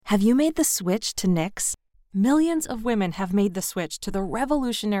Have you made the switch to Knix? Millions of women have made the switch to the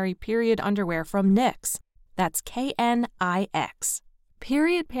revolutionary period underwear from Knix. That's Knix.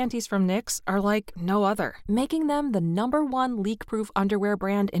 Period panties from Knix are like no other, making them the #1 leak-proof underwear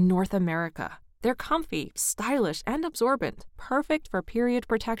brand in North America. They're comfy, stylish, and absorbent, perfect for period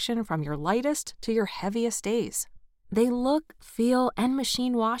protection from your lightest to your heaviest days. They look, feel, and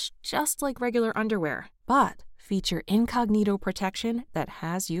machine wash just like regular underwear, but feature incognito protection that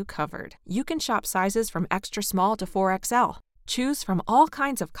has you covered. You can shop sizes from extra small to 4XL. Choose from all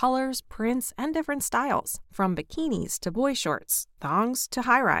kinds of colors, prints, and different styles, from bikinis to boy shorts, thongs to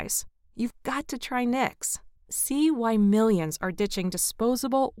high-rise. You've got to try Knix. See why millions are ditching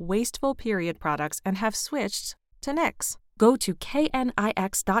disposable, wasteful period products and have switched to Knix. Go to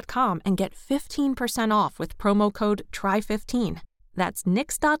knix.com and get 15% off with promo code TRY15. That's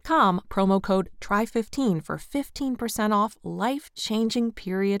knix.com, promo code TRY15 for 15% off life-changing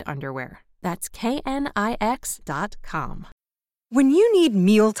period underwear. That's knix.com. When you need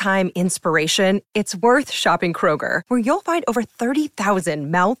mealtime inspiration, it's worth shopping Kroger, where you'll find over 30,000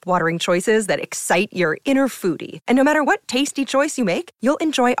 mouth-watering choices that excite your inner foodie. And no matter what tasty choice you make, you'll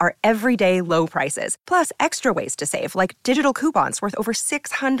enjoy our everyday low prices, plus extra ways to save, like digital coupons worth over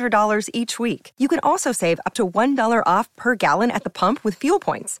 $600 each week. You can also save up to $1 off per gallon at the pump with fuel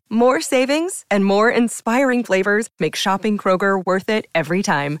points. More savings and more inspiring flavors make shopping Kroger worth it every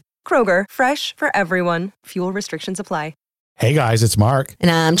time. Kroger, fresh for everyone. Fuel restrictions apply. Hey guys, it's Mark.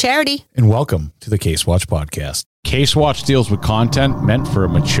 And I'm Charity. And welcome to the Case Watch Podcast. Case Watch deals with content meant for a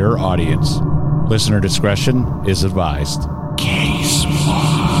mature audience. Listener discretion is advised. Case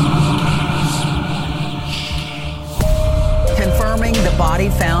Watch. Confirming the body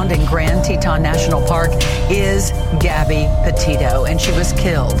found in Grand Teton National Park is Gabby Petito, and she was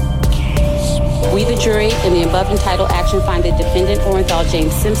killed. We, the jury, in the above entitled action, find the defendant, Orenthal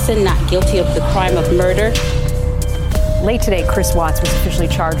James Simpson, not guilty of the crime of murder. Late today, Chris Watts was officially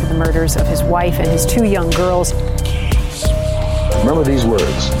charged with the murders of his wife and his 2 young girls. Remember these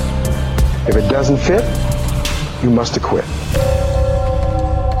words. If it doesn't fit, you must acquit.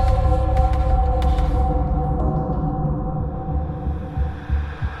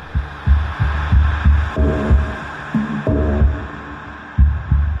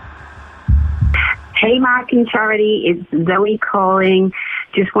 Hey, Mark and Charity, it's Zoe calling.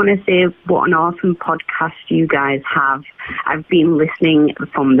 Just want to say what an awesome podcast you guys have. I've been listening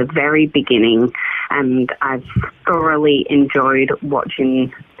from the very beginning, and I've thoroughly enjoyed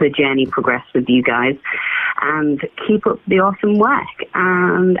watching the journey progress with you guys. And keep up the awesome work.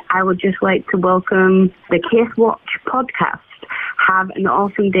 And I would just like to welcome the Case Watch podcast. Have an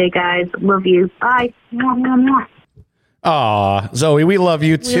awesome day, guys. Love you. Bye. Mwah, mwah, mwah. Aw, Zoe, we love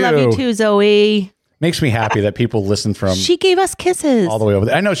you too. We love you too, Zoe. Makes me happy that people listen from She gave us kisses. all the way over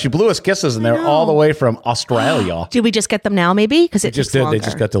there. I know, she blew us kisses and they're all the way from Australia. Did we just get them now, maybe? Because it just takes did. longer. They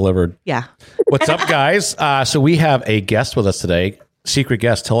just got delivered. Yeah. What's up, guys? So we have a guest with us today. Secret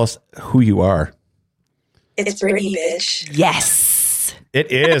guest. Tell us who you are. It's Brittany, bitch. Yes. It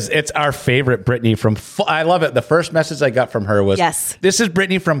is. It's our favorite Brittany from... I love it. The first message I got from her was, yes, this is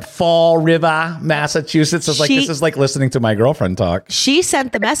Brittany from Fall River, Massachusetts. It's like, this is like listening to my girlfriend talk. She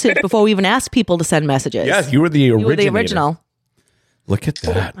sent the message before we even asked people to send messages. Yes, you were the originator. You were the original. Look at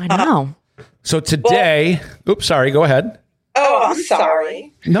that. I know. So today... oops, sorry. Go ahead. Oh, I'm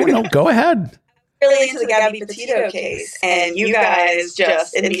sorry. No, go ahead. Really into the Gabby Petito case, and you guys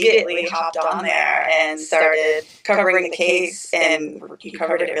just immediately hopped on there and started covering the case, and you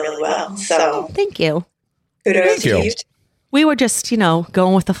covered it really well. So thank you. Kudos to you. We were just,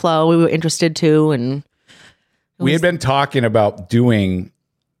 going with the flow. We were interested too, and we had been talking about doing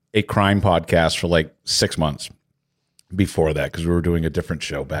a crime podcast for like 6 months before that, because we were doing a different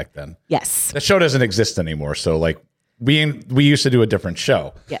show back then. Yes. The show doesn't exist anymore, so like we used to do a different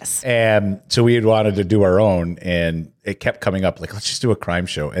show. Yes. And so we had wanted to do our own, and it kept coming up like, let's just do a crime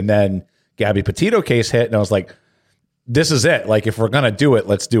show. And then Gabby Petito case hit, and I was like, this is it. Like, if we're going to do it,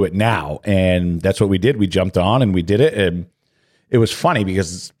 let's do it now. And that's what we did. We jumped on and we did it. And it was funny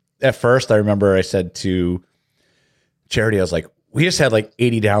because at first I remember I said to Charity, I was like, we just had like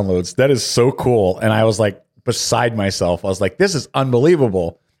 80 downloads. That is so cool. And I was like beside myself. I was like, this is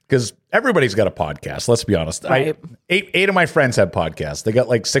unbelievable. Because everybody's got a podcast. Let's be honest. Right. Eight of my friends have podcasts. They got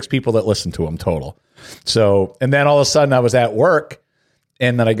like 6 people that listen to them total. So, and then all of a sudden I was at work,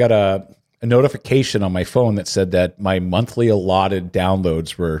 and then I got a notification on my phone that said that my monthly allotted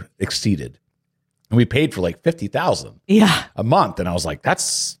downloads were exceeded. And we paid for like 50,000 a month. And I was like,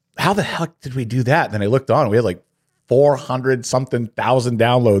 how the heck did we do that? And then I looked on, we had like 400 something thousand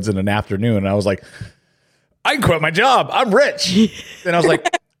downloads in an afternoon. And I was like, I can quit my job. I'm rich. And I was like,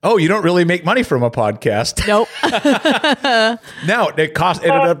 Oh, you don't really make money from a podcast. Nope. No, it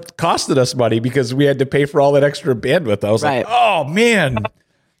ended up costing us money because we had to pay for all that extra bandwidth. I was like, oh, man.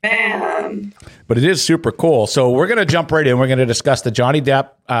 But it is super cool. So we're going to jump right in. We're going to discuss the Johnny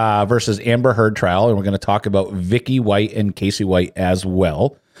Depp versus Amber Heard trial, and we're going to talk about Vicky White and Casey White as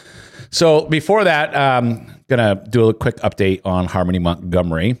well. So before that, I'm going to do a quick update on Harmony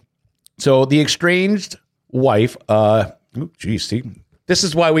Montgomery. So the estranged wife, see, this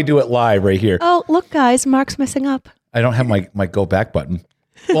is why we do it live right here. Oh, look, guys, Mark's messing up. I don't have my go back button.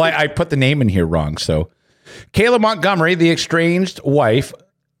 Well, I put the name in here wrong. So Kayla Montgomery, the estranged wife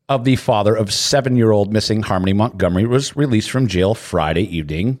of the father of 7-year-old missing Harmony Montgomery, was released from jail Friday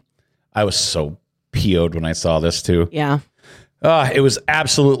evening. I was so PO'd when I saw this too. Yeah. It was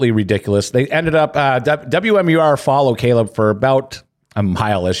absolutely ridiculous. They ended up, WMUR followed Kayla for about a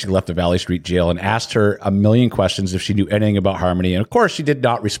mile as she left the Valley Street jail and asked her a million questions if she knew anything about Harmony. And of course, she did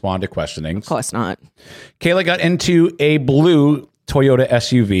not respond to questioning. Of course not. Kayla got into a blue Toyota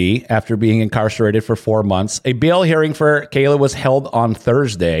SUV after being incarcerated for 4 months. A bail hearing for Kayla was held on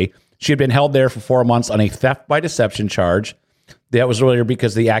Thursday. She had been held there for 4 months on a theft by deception charge. That was earlier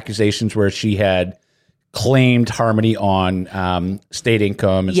because the accusations where she had claimed Harmony on state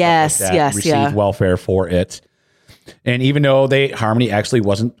income and stuff like that, received welfare for it. And even though Harmony actually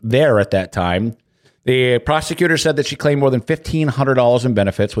wasn't there at that time, the prosecutor said that she claimed more than $1,500 in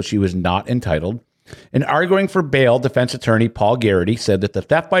benefits, which she was not entitled. In arguing for bail, defense attorney Paul Garrity said that the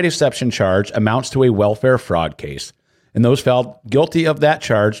theft by deception charge amounts to a welfare fraud case, and those found guilty of that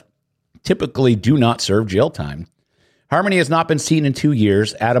charge typically do not serve jail time. Harmony has not been seen in 2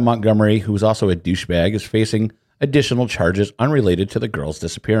 years. Adam Montgomery, who is also a douchebag, is facing additional charges unrelated to the girl's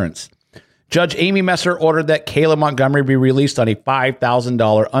disappearance. Judge Amy Messer ordered that Kayla Montgomery be released on a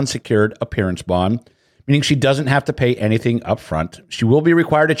 $5,000 unsecured appearance bond, meaning she doesn't have to pay anything up front. She will be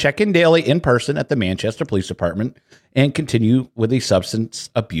required to check in daily in person at the Manchester Police Department and continue with a substance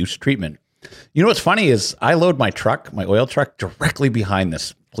abuse treatment. You know what's funny is I load my oil truck, directly behind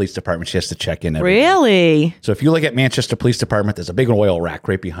this police department. She has to check in every Really? day. So if you look at Manchester Police Department, there's a big oil rack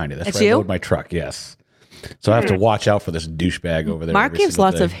right behind it. That's where I load my truck, yes. So I have to watch out for this douchebag over there. Mark gives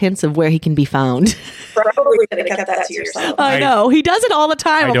lots of hints of where he can be found. Probably could have kept that to yourself. I know. He does it all the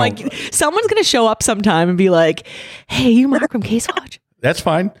time. I'm like, someone's going to show up sometime and be like, hey, you Mark from Case Watch? That's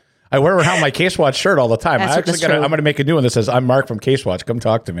fine. I wear around my Case Watch shirt all the time. I'm going to make a new one that says, I'm Mark from Case Watch. Come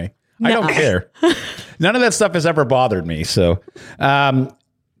talk to me. No. I don't care. None of that stuff has ever bothered me. So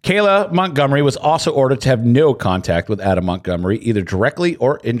Kayla Montgomery was also ordered to have no contact with Adam Montgomery, either directly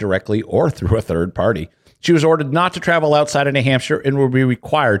or indirectly or through a third party. She was ordered not to travel outside of New Hampshire and will be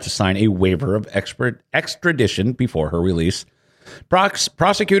required to sign a waiver of extradition before her release.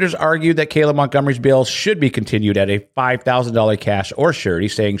 Prosecutors argued that Kayla Montgomery's bail should be continued at a $5,000 cash or surety,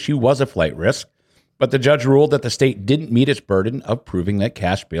 saying she was a flight risk. But the judge ruled that the state didn't meet its burden of proving that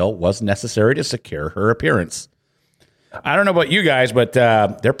cash bail was necessary to secure her appearance. I don't know about you guys, but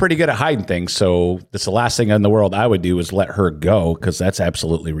they're pretty good at hiding things. So that's the last thing in the world I would do is let her go, because that's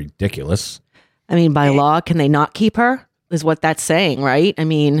absolutely ridiculous. I mean, by law, can they not keep her? Is what that's saying, right? I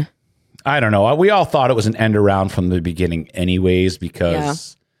mean, I don't know. We all thought it was an end around from the beginning anyways,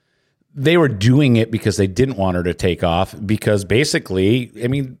 because they were doing it because they didn't want her to take off. Because basically, I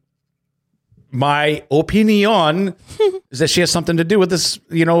mean, my opinion is that she has something to do with this,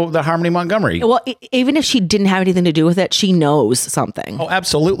 the Harmony Montgomery. Well, even if she didn't have anything to do with it, she knows something. Oh,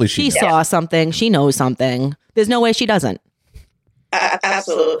 absolutely. She saw something. She knows something. There's no way she doesn't.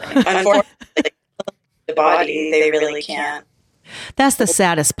 Absolutely. Unfortunately, the body, they really can't. That's the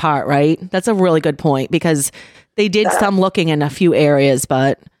saddest part, right? That's a really good point, because they did some looking in a few areas,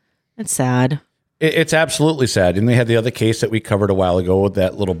 but it's sad. It's absolutely sad. And they had the other case that we covered a while ago with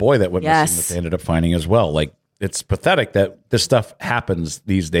that little boy that went missing that they ended up finding as well. Like, it's pathetic that this stuff happens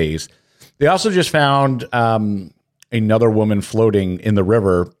these days. They also just found another woman floating in the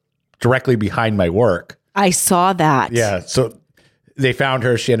river directly behind my work. I saw that. Yeah. So they found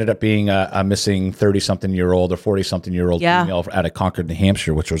her. She ended up being a missing 30-something-year-old or 40-something-year-old female out of Concord, New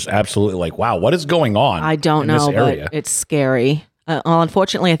Hampshire, which was absolutely like, wow, what is going on? I don't know, but it's scary. Well,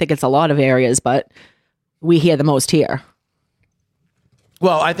 unfortunately, I think it's a lot of areas, but we hear the most here.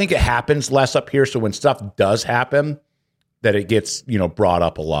 Well, I think it happens less up here. So when stuff does happen, that it gets, brought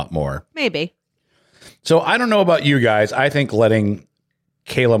up a lot more. Maybe. So I don't know about you guys. I think letting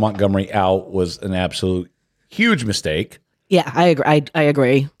Kayla Montgomery out was an absolute huge mistake. Yeah, I agree. I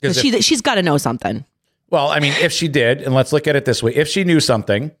agree. She's got to know something. Well, I mean, if she did, and let's look at it this way. If she knew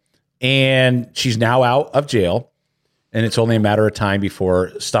something and she's now out of jail and it's only a matter of time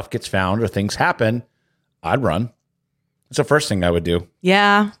before stuff gets found or things happen, I'd run. It's the first thing I would do.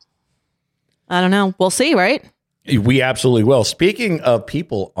 Yeah. I don't know. We'll see, right? We absolutely will. Speaking of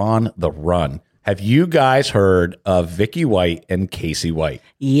people on the run, have you guys heard of Vicky White and Casey White?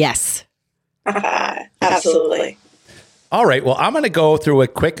 Yes. Absolutely. All right. Well, I'm going to go through a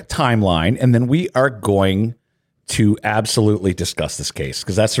quick timeline, and then we are going to absolutely discuss this case,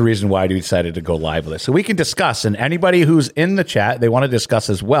 because that's the reason why we decided to go live with it. So we can discuss, and anybody who's in the chat, they want to discuss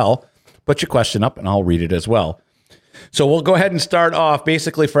as well, put your question up and I'll read it as well. So we'll go ahead and start off.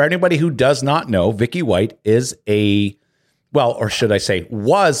 Basically, for anybody who does not know, Vicky White is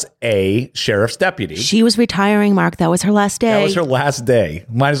was a sheriff's deputy. She was retiring, Mark. That was her last day. That was her last day.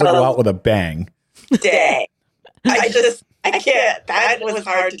 Might as well go out with a bang. Day. I can't. That was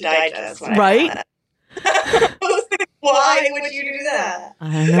hard to digest. Right? Why would you do that?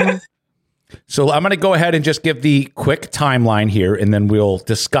 I don't know. So I'm going to go ahead and just give the quick timeline here, and then we'll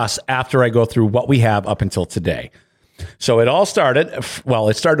discuss after I go through what we have up until today. So it all started, well,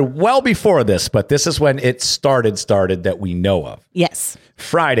 it started well before this, but this is when it started that we know of. Yes.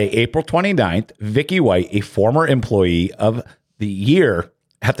 Friday, April 29th, Vicky White, a former employee of the year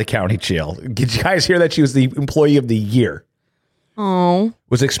at the county jail. Did you guys hear that she was the employee of the year? Oh.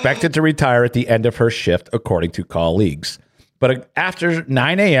 Was expected to retire at the end of her shift, according to colleagues. But after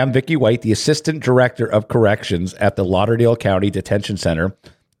 9 a.m., Vicky White, the assistant director of corrections at the Lauderdale County Detention Center,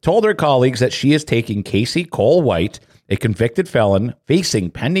 told her colleagues that she is taking Casey Cole White, a convicted felon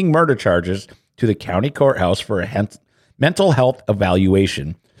facing pending murder charges, to the county courthouse for a mental health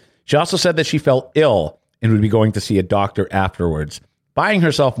evaluation. She also said that she felt ill and would be going to see a doctor afterwards, buying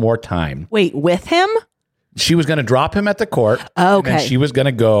herself more time. Wait, with him? She was going to drop him at the court. Oh, okay. And then she was going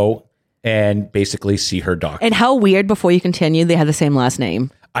to go and basically see her doctor. And how weird, before you continue, they had the same last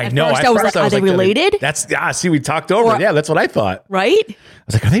name. I At know. first, I was like, are they related? See, we talked over. Yeah, that's what I thought. Right? I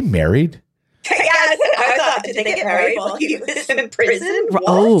was like, are they married? Yeah, I thought, did they get married while he was in prison? What?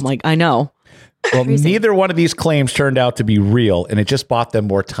 Oh, my, I know. Well, neither one of these claims turned out to be real, and it just bought them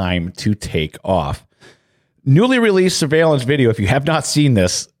more time to take off. Newly released surveillance video, if you have not seen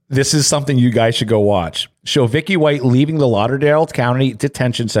this is something you guys should go watch. Show Vicky White leaving the Lauderdale County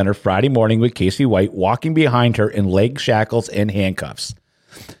Detention Center Friday morning with Casey White walking behind her in leg shackles and handcuffs.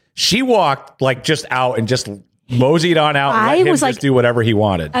 She walked like just out and just moseyed on out and let him just do whatever he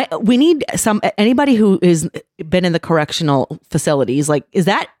wanted. We need anybody who has been in the correctional facilities. Like, is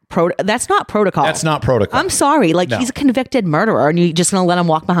that that's not protocol. That's not protocol. I'm sorry. Like, No. he's a convicted murderer, and you're just going to let him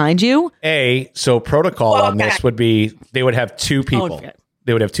walk behind you? So protocol on this would be they would have two people. okay.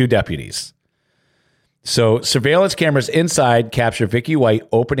 They would have two deputies. So surveillance cameras inside capture Vicky White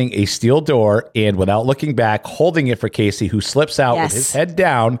opening a steel door and, without looking back, holding it for Casey, who slips out with his head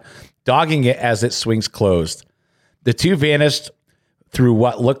down, dogging it as it swings closed. The two vanished through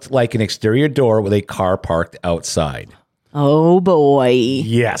what looked like an exterior door with a car parked outside. Oh, boy.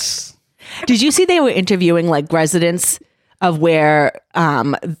 Yes. Did you see they were interviewing like residents of where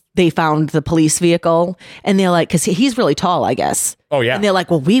they found the police vehicle? And they're like, because he's really tall, I guess. Oh, yeah. And they're like,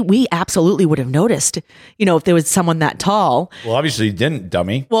 well, we absolutely would have noticed, if there was someone that tall. Well, obviously you didn't,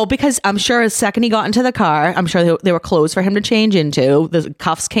 dummy. Well, because I'm sure the second he got into the car, I'm sure there were clothes for him to change into. The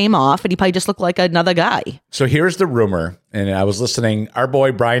cuffs came off, and he probably just looked like another guy. So here's the rumor, and I was listening. Our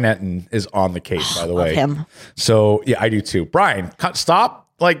boy Brian Etten is on the case, by the way. Him. So yeah, I do too. Brian, stop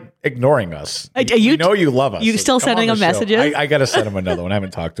ignoring us. You know you love us. You still come sending on him the show. messages? I got to send him another one. I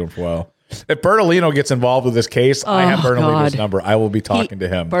haven't talked to him for a while. If Bertolino gets involved with this case, I have Bertolino's number. I will be talking to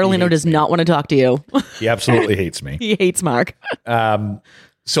him. Bertolino does not want to talk to you. He absolutely hates me. He hates Mark.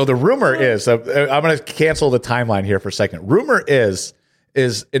 So the rumor is, I'm going to cancel the timeline here for a second. Rumor is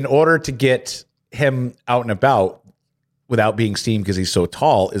in order to get him out and about without being seen because he's so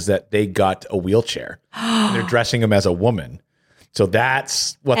tall, is that they got a wheelchair. And they're dressing him as a woman. So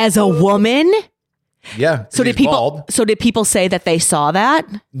that's what. As a woman? Yeah. So did people say that they saw that?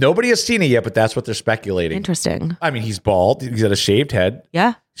 Nobody has seen it yet, but that's what they're speculating. Interesting. I mean, he's bald. He's got a shaved head.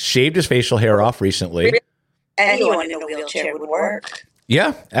 Yeah. Shaved his facial hair off recently. Anyone in a wheelchair would work.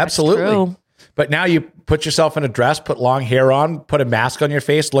 Yeah, absolutely. True. But now you put yourself in a dress, put long hair on, put a mask on your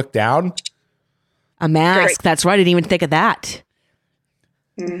face, look down. A mask. Great. That's right. I didn't even think of that.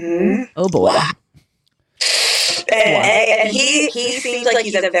 Mm-hmm. Oh, boy. And he seems like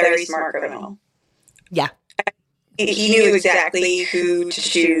he's a very smart criminal. Yeah. He knew exactly who to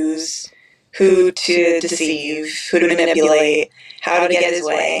choose, who to deceive, who to manipulate, how to get his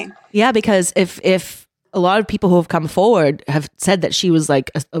way. Yeah, because if a lot of people who have come forward have said that she was like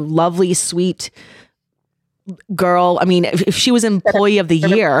a lovely, sweet girl. I mean, if she was employee of the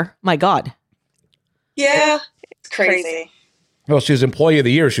year, my God. Yeah, it's crazy. Well, she was employee of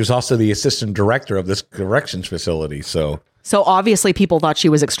the year. She was also the assistant director of this corrections facility. So obviously people thought she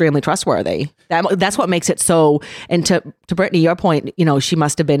was extremely trustworthy. That's what makes it so. And to Brittany, your point, she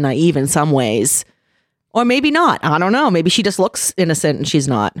must have been naive in some ways, or maybe not. I don't know. Maybe she just looks innocent and she's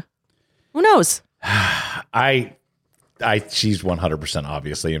not. Who knows? She's 100%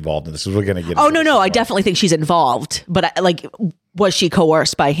 obviously involved in this. We're going to get. Oh no! I definitely think she's involved. But was she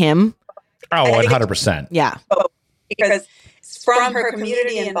coerced by him? Oh, 100%. Yeah. Because from her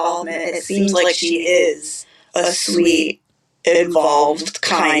community involvement, it seems like she is a sweet, involved,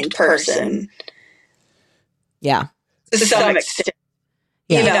 kind person. Yeah. To some extent.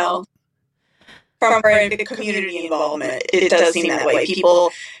 Yeah. From her community involvement, it does seem that way. People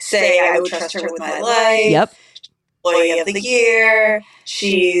say, I would trust her with my life. Yep. Employee of the year.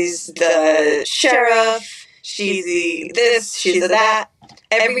 She's the sheriff. She's the this. She's the that.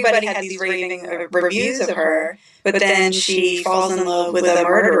 Everybody had these raving reviews of her, but then she falls in love with a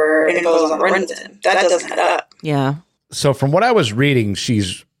murderer and goes on the run with him. That doesn't add up. Yeah. So from what I was reading,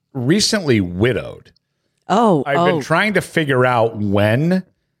 she's recently widowed. I've been trying to figure out when,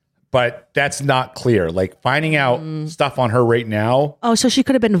 but that's not clear. Like finding out stuff on her right now. Oh, so she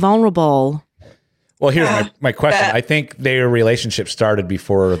could have been vulnerable. Well, here's my question. I think their relationship started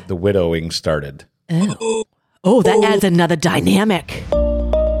before the widowing started. Oh, that adds another dynamic.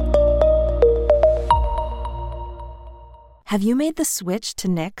 Have you made the switch to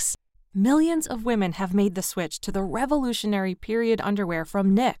Knix? Millions of women have made the switch to the revolutionary period underwear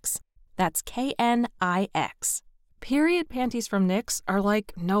from Knix. That's Knix. Period panties from Knix are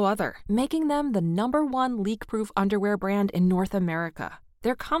like no other, making them the #1 leak-proof underwear brand in North America.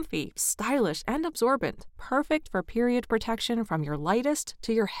 They're comfy, stylish, and absorbent, perfect for period protection from your lightest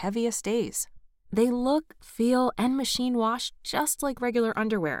to your heaviest days. They look, feel, and machine wash just like regular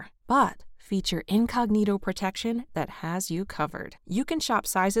underwear, but feature incognito protection that has you covered. You can shop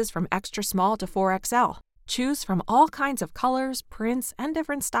sizes from extra small to 4XL. Choose from all kinds of colors, prints, and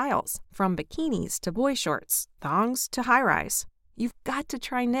different styles, from bikinis to boy shorts, thongs to high-rise. You've got to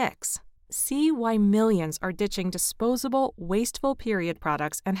try Knix. See why millions are ditching disposable, wasteful period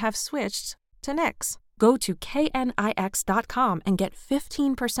products and have switched to Knix. Go to knix.com and get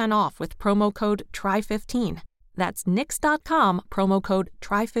 15% off with promo code TRY15. That's knix.com, promo code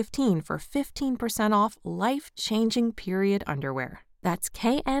TRY15 for 15% off life-changing period underwear. That's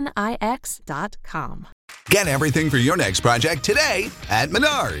knix.com. Get everything for your next project today at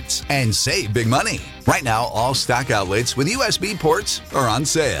Menards and save big money. Right now, all stock outlets with USB ports are on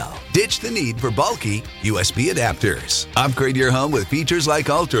sale. Ditch the need for bulky USB adapters. Upgrade your home with features like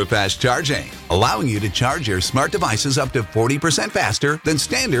ultra-fast charging, allowing you to charge your smart devices up to 40% faster than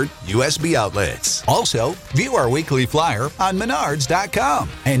standard USB outlets. Also, view our weekly flyer on Menards.com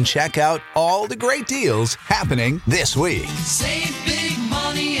and check out all the great deals happening this week. Save big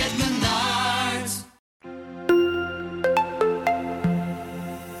money at Menards.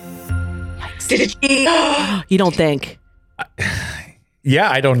 Did she? You don't think?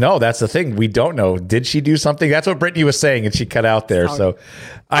 Yeah, I don't know. That's the thing. We don't know. Did she do something? That's what Brittany was saying, and she cut out there. Sorry. So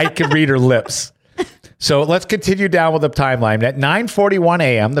I could read her lips. So let's continue down with the timeline. At 9:41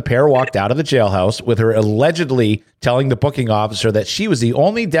 a.m., the pair walked out of the jailhouse with her allegedly telling the booking officer that she was the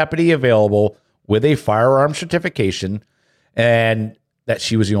only deputy available with a firearm certification and that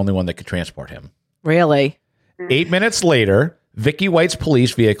she was the only one that could transport him. Really? 8 minutes later, Vicky White's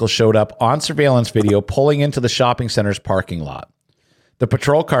police vehicle showed up on surveillance video pulling into the shopping center's parking lot. The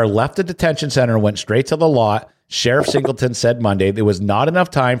patrol car left the detention center and went straight to the lot. Sheriff Singleton said Monday there was not enough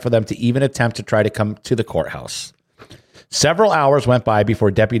time for them to even attempt to try to come to the courthouse. Several hours went by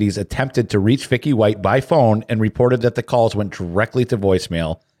before deputies attempted to reach Vicky White by phone and reported that the calls went directly to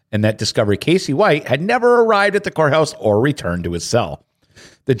voicemail and that discovery Casey White had never arrived at the courthouse or returned to his cell.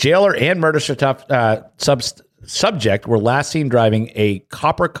 The jailer and murder subject were last seen driving a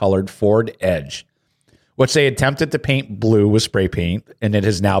copper-colored Ford Edge, which they attempted to paint blue with spray paint, and it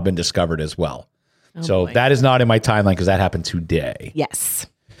has now been discovered as well. So that is not in my timeline because that happened today. Yes.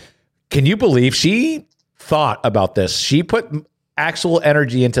 Can you believe she thought about this? She put actual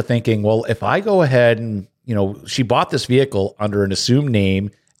energy into thinking, well, if I go ahead and, she bought this vehicle under an assumed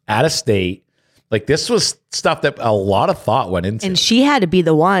name out of state. Like this was stuff that a lot of thought went into. And she had to be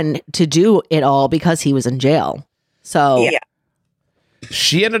the one to do it all because he was in jail. So Yeah.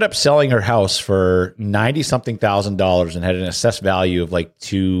 She ended up selling her house for $90-something thousand and had an assessed value of I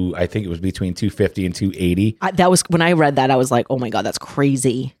think it was between $250 and $280. that was when I read that, I was like, oh my God, that's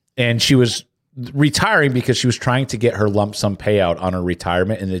crazy. And she was retiring because she was trying to get her lump sum payout on her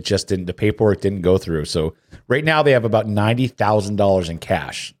retirement, and the paperwork didn't go through. So right now they have about $90,000 in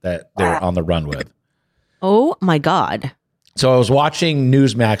cash that they're on the run with. Oh my God. So I was watching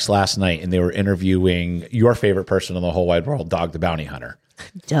Newsmax last night, and they were interviewing your favorite person in the whole wide world, Dog the Bounty Hunter.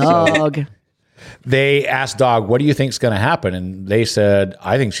 Dog. So they asked Dog, what do you think is going to happen? And they said,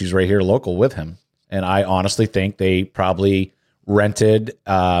 I think she's right here local with him. And I honestly think they probably rented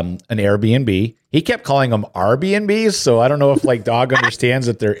an Airbnb. He kept calling them Airbnbs, so I don't know if like Dog understands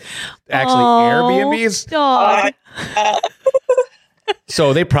that they're actually Airbnbs. Dog.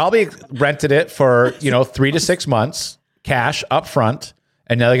 So they probably rented it for 3 to 6 months, cash up front,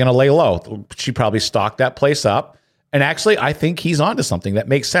 and now they're going to lay low. She probably stocked that place up. And actually, I think he's onto something that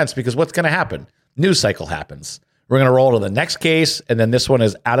makes sense, because what's going to happen? News cycle happens. We're going to roll to the next case, and then this one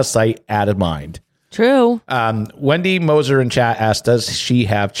is out of sight, out of mind. True. Wendy Moser in chat asked, does she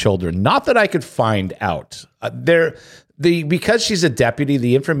have children? Not that I could find out. Because she's a deputy,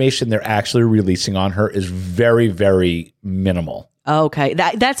 the information they're actually releasing on her is very, very minimal. Okay.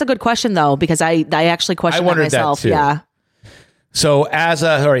 That's a good question, though, because I actually questioned that myself. That too. Yeah. So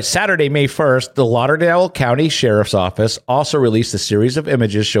Saturday, May 1st, the Lauderdale County Sheriff's Office also released a series of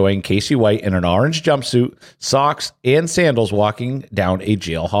images showing Casey White in an orange jumpsuit, socks, and sandals walking down a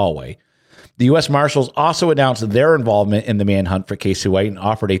jail hallway. The U.S. Marshals also announced their involvement in the manhunt for Casey White and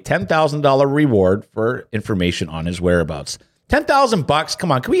offered a $10,000 reward for information on his whereabouts. $10,000?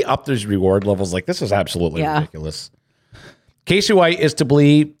 Come on, can we up those reward levels? Like, this is absolutely ridiculous. Casey White is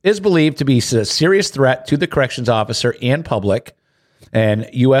believed to be a serious threat to the corrections officer and public, and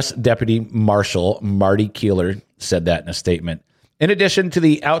U.S. Deputy Marshal Marty Keeler said that in a statement. In addition to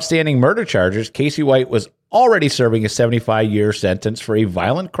the outstanding murder charges, Casey White was already serving a 75-year sentence for a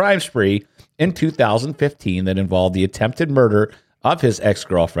violent crime spree in 2015 that involved the attempted murder of his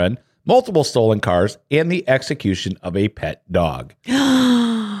ex-girlfriend, multiple stolen cars, and the execution of a pet dog.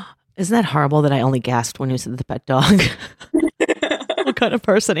 Isn't that horrible that I only gasped when you said the pet dog? What kind of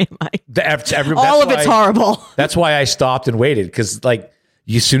person am I? All of it's horrible. That's why I stopped and waited, because like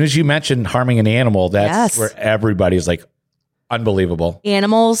as soon as you mentioned harming an animal, that's where everybody's like, unbelievable.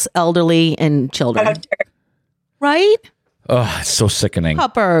 Animals, elderly, and children. Right? Oh, it's so sickening.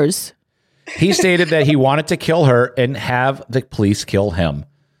 Puppers. He stated that he wanted to kill her and have the police kill him.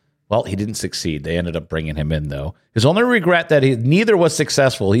 Well, he didn't succeed. They ended up bringing him in, though. His only regret that neither was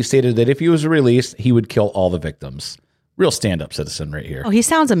successful. He stated that if he was released, he would kill all the victims. Real stand-up citizen right here. Oh, he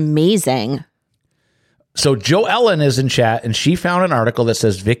sounds amazing. So Joe Ellen is in chat, and she found an article that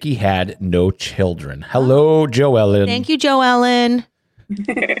says Vicky had no children. Hello, Joe Ellen. Thank you, Joe Ellen.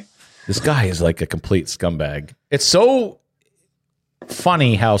 This guy is like a complete scumbag. It's so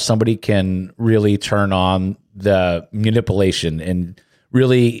funny how somebody can really turn on the manipulation and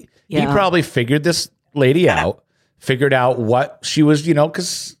really... He probably figured this lady out, figured out what she was,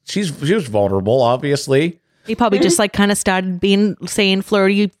 because she was vulnerable, obviously. He probably just like kind of started saying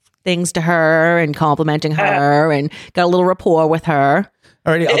flirty things to her and complimenting her and got a little rapport with her.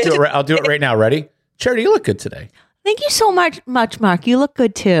 All right, I'll do it right now. Ready? Charity, you look good today. Thank you so much, Mark. You look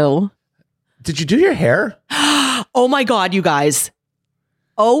good too. Did you do your hair? Oh my God, you guys.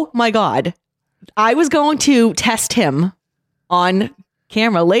 Oh my God. I was going to test him on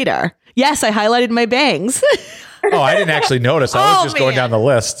camera later. Yes, I highlighted my bangs. Oh, I didn't actually notice. I was just going down the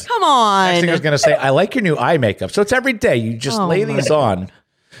list. Come on. Next thing I was going to say, I like your new eye makeup. So it's every day. You just lay these on.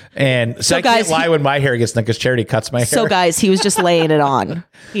 And so I can't lie when my hair gets done because Charity cuts my hair. So guys, he was just laying it on.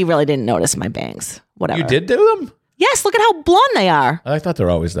 He really didn't notice my bangs. Whatever. You did do them? Yes, look at how blonde they are. I thought they're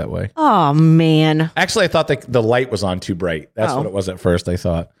always that way. Oh, man. Actually, I thought the light was on too bright. That's what it was at first, I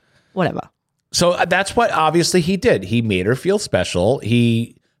thought. Whatever. So that's what obviously he did. He made her feel special.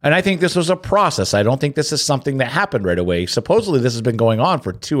 And I think this was a process. I don't think this is something that happened right away. Supposedly, this has been going on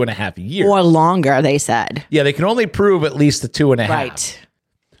for 2.5 years. Or longer, they said. Yeah, they can only prove at least the 2.5. Right.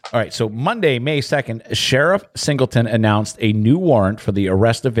 All right, so Monday, May 2nd, Sheriff Singleton announced a new warrant for the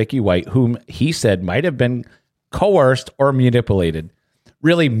arrest of Vicky White, whom he said might have been coerced or manipulated.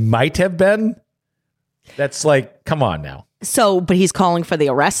 Really might have been? That's like, come on now. So, but he's calling for the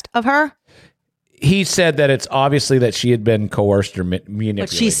arrest of her? He said that it's obviously that she had been coerced or manipulated. But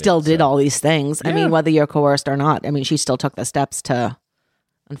she still did all these things. I mean, whether you're coerced or not. I mean, she still took the steps to,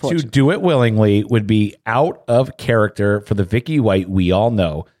 unfortunately. To do it willingly would be out of character for the Vicky White we all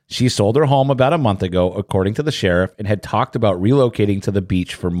know. She sold her home about a month ago, according to the sheriff, and had talked about relocating to the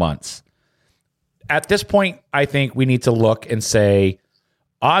beach for months. At this point, I think we need to look and say,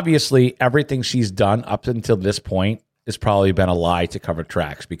 obviously, everything she's done up until this point has probably been a lie to cover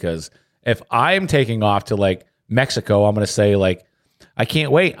tracks, because if I'm taking off to like Mexico, I'm going to say like, I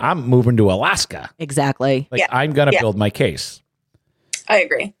can't wait. I'm moving to Alaska. Exactly. Like I'm going to build my case. I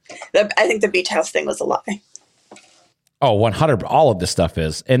agree. I think the beach house thing was a lie. Oh, 100. All of this stuff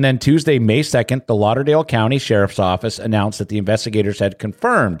is. And then Tuesday, May 2nd, the Lauderdale County Sheriff's Office announced that the investigators had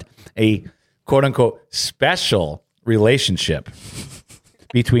confirmed a quote unquote special relationship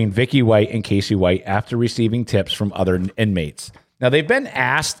between Vicky White and Casey White after receiving tips from other inmates. Now, they've been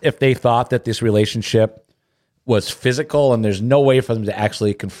asked if they thought that this relationship was physical, and there's no way for them to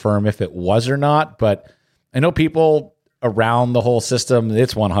actually confirm if it was or not. But I know people around the whole system,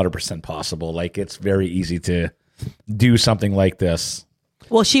 it's 100% possible. Like, it's very easy to do something like this.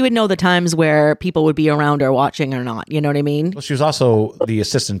 Well, she would know the times where people would be around her watching or not. You know what I mean? Well, she was also the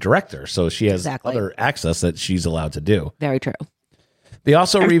assistant director, so she has other access that she's allowed to do. Very true. They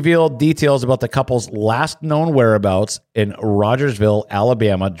also revealed details about the couple's last known whereabouts in Rogersville,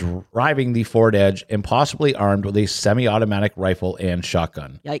 Alabama, driving the Ford Edge and possibly armed with a semi-automatic rifle and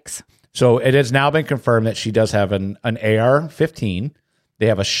shotgun. Yikes. So it has now been confirmed that she does have an AR-15. They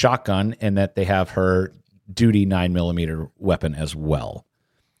have a shotgun, and that they have her duty 9mm weapon as well.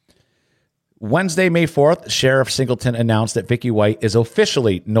 Wednesday, May 4th, Sheriff Singleton announced that Vicky White is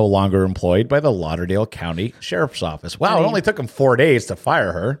officially no longer employed by the Lauderdale County Sheriff's Office. Wow, it only took him 4 days to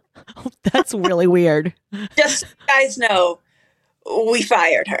fire her. That's really weird. Just so you guys know, we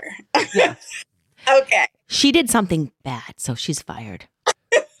fired her. Yeah. Okay. She did something bad, so she's fired.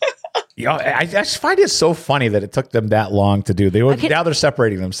 I just find it so funny that it took them that long to do. Now they're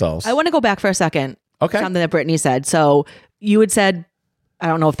separating themselves. I want to go back for a second. Okay. Something that Brittany said. So you had said, I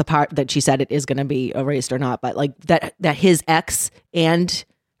don't know if the part that she said it is going to be erased or not, but like that his ex and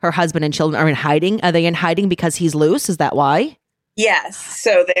her husband and children are in hiding. Are they in hiding because he's loose? Is that why? Yes.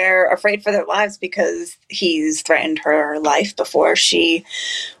 So they're afraid for their lives because he's threatened her life before she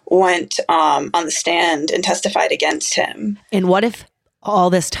went on the stand and testified against him. And what if all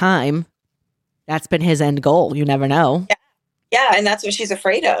this time that's been his end goal? You never know. Yeah. And that's what she's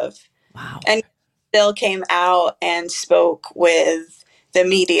afraid of. Wow. And Bill came out and spoke with the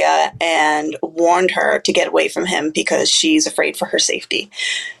media and warned her to get away from him because she's afraid for her safety.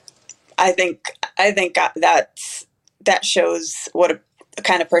 I think that shows what a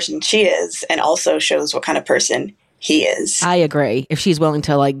kind of person she is, and also shows what kind of person he is. I agree. If she's willing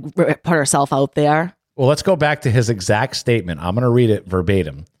to like put herself out there. Well, let's go back to his exact statement. I'm going to read it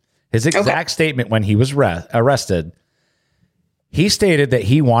verbatim. His exact statement when he was arrested. He stated that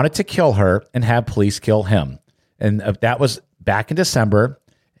he wanted to kill her and have police kill him. And that was back in December.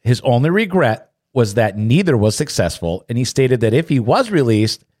 His only regret was that neither was successful. And he stated that if he was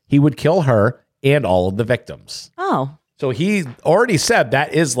released, he would kill her and all of the victims. Oh. So he already said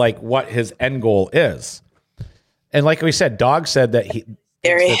that is like what his end goal is. And like we said, Dog said that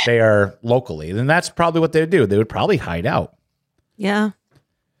that they are locally. And that's probably what they would do. They would probably hide out. Yeah.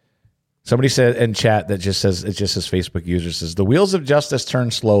 Somebody said in chat that just says, it's just his Facebook user says, the wheels of justice turn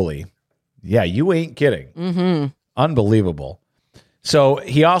slowly. Yeah, you ain't kidding. Mm-hmm. Unbelievable. So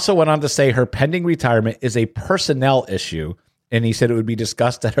he also went on to say her pending retirement is a personnel issue. And he said it would be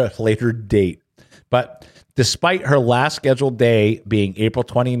discussed at a later date. But despite her last scheduled day being April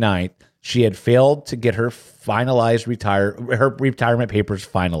 29th, she had failed to get her retirement papers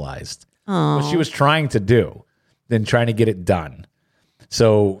finalized. What she was trying to do, than trying to get it done.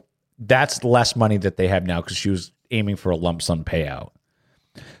 So that's less money that they have now because she was aiming for a lump sum payout.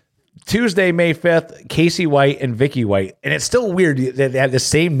 Tuesday, May 5th, Casey White and Vicky White. And it's still weird that they have the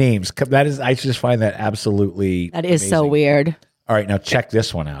same names. I just find that absolutely That is amazing. so weird. All right, now check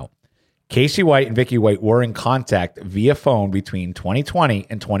this one out. Casey White and Vicky White were in contact via phone between 2020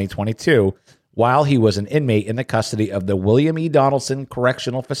 and 2022 while he was an inmate in the custody of the William E. Donaldson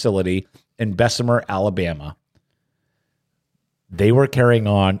Correctional Facility in Bessemer, Alabama. They were carrying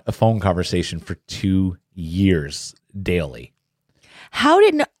on a phone conversation for 2 years daily.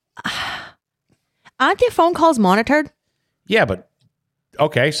 Aren't their phone calls monitored? Yeah, but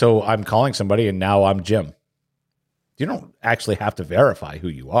okay, so I'm calling somebody and now I'm Jim. You don't actually have to verify who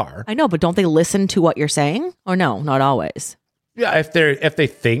you are. I know, but don't they listen to what you're saying? Or no, not always. Yeah, if they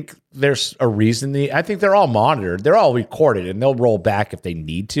think there's a reason, I think they're all monitored. They're all recorded, and they'll roll back if they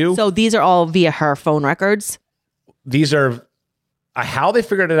need to. So these are all via her phone records? These are how they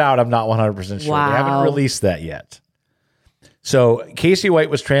figured it out. I'm not 100% sure. Wow. They haven't released that yet. So Casey White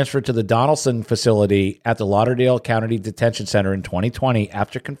was transferred to the Donaldson facility at the Lauderdale County Detention Center in 2020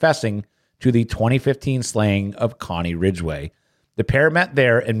 after confessing to the 2015 slaying of Connie Ridgway. The pair met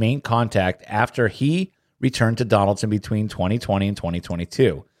there and made contact after he returned to Donaldson between 2020 and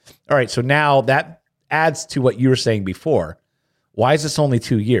 2022. All right, so now that adds to what you were saying before. Why is this only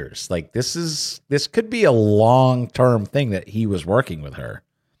 2 years? Like this could be a long-term thing that he was working with her.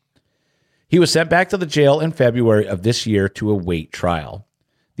 He was sent back to the jail in February of this year to await trial.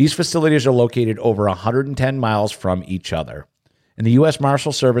 These facilities are located over 110 miles from each other. And the U.S.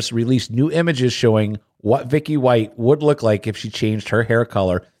 Marshal Service released new images showing what Vicky White would look like if she changed her hair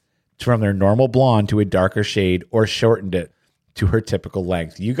color from their normal blonde to a darker shade or shortened it to her typical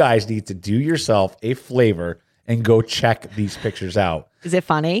length. You guys need to do yourself a favor and go check these pictures out. Is it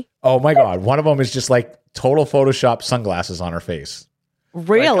funny? Oh my God. One of them is just like total Photoshop sunglasses on her face.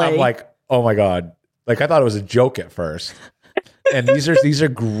 Really? Like, I'm like, oh my God. Like I thought it was a joke at first. And these are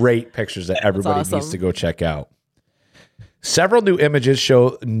great pictures that everybody needs to go check out. Several new images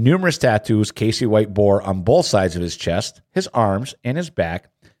show numerous tattoos Casey White bore on both sides of his chest, his arms, and his back.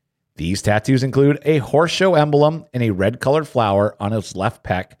 These tattoos include a horse show emblem and a red-colored flower on his left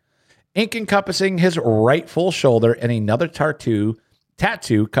pec, ink encompassing his right full shoulder, and another tattoo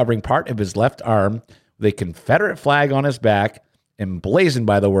covering part of his left arm with a Confederate flag on his back, emblazoned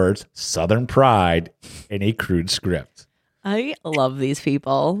by the words Southern Pride in a crude script. I love these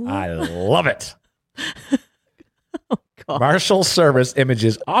people. I love it. Marshal Service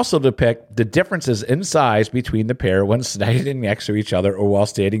images also depict the differences in size between the pair when standing next to each other or while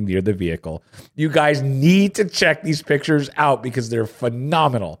standing near the vehicle. You guys need to check these pictures out because they're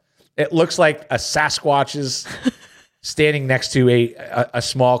phenomenal. It looks like a Sasquatch is standing next to a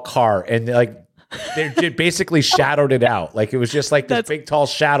small car, and like they basically shadowed it out. Like it was just like this big tall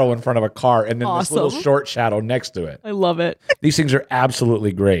shadow in front of a car, and then this little short shadow next to it. I love it. These things are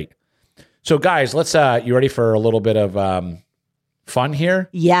absolutely great. So guys, let's you ready for a little bit of fun here?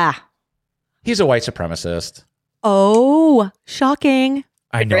 Yeah. He's a white supremacist. Oh, shocking.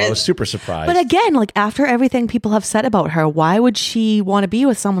 I know, I was super surprised. But again, like after everything people have said about her, why would she want to be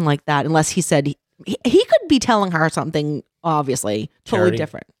with someone like that unless he said he could be telling her something obviously totally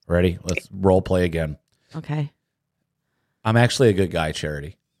different. Ready? Let's role play again. Okay. I'm actually a good guy,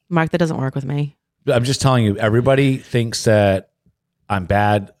 Charity. Mark, that doesn't work with me. I'm just telling you, everybody thinks that I'm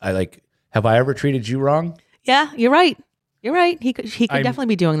bad. Have I ever treated you wrong? Yeah, you're right. You're right. He could definitely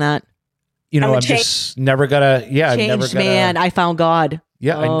be doing that. You know, I'm just never gonna. Yeah, changed never gonna, man. I found God.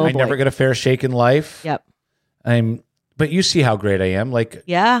 Yeah, I never get a fair shake in life. Yep. But you see how great I am. Like,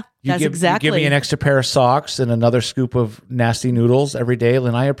 yeah, you give me an extra pair of socks and another scoop of nasty noodles every day,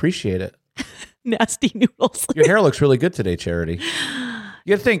 and I appreciate it. Nasty noodles. Your hair looks really good today, Charity.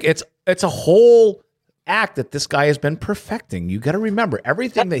 You think it's a whole act that this guy has been perfecting. You got to remember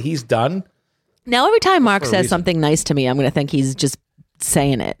everything that he's done. Now, every time Mark says something nice to me, I'm going to think he's just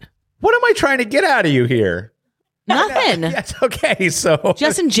saying it. What am I trying to get out of you here? Nothing. That's okay. So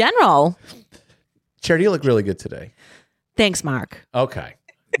just in general. Charity, you look really good today. Thanks, Mark. Okay.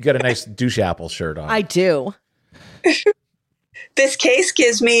 You got a nice douche apple shirt on. I do. This case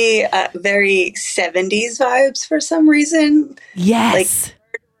gives me very 70s vibes for some reason. Yes. Like,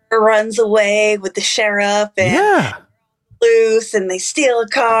 runs away with the sheriff and loose, and they steal a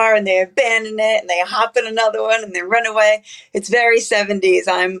car and they abandon it and they hop in another one and they run away. It's very 70s.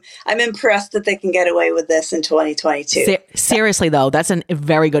 I'm impressed that they can get away with this in 2022. Seriously though, that's a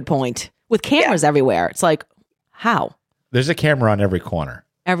very good point. With cameras everywhere, it's like, how? There's a camera on every corner.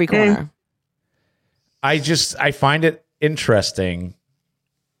 Every corner. I find it interesting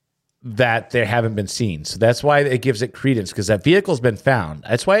that they haven't been seen. So that's why it gives it credence, because that vehicle's been found.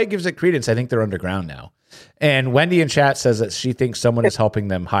 That's why it gives it credence. I think they're underground now. And Wendy in chat says that she thinks someone is helping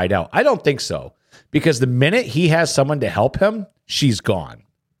them hide out. I don't think so, because the minute he has someone to help him, she's gone.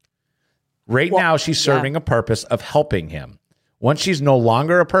 Right now, she's serving a purpose of helping him. Once she's no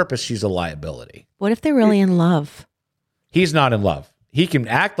longer a purpose, she's a liability. What if they're really in love? He's not in love. He can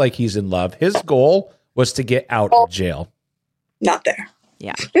act like he's in love. His goal was to get out of jail. Not there.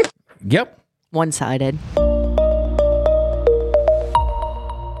 Yeah. Yep. One-sided.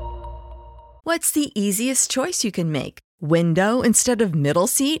 What's the easiest choice you can make? Window instead of middle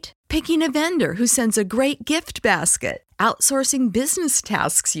seat? Picking a vendor who sends a great gift basket? Outsourcing business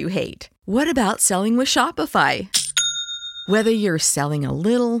tasks you hate? What about selling with Shopify? Whether you're selling a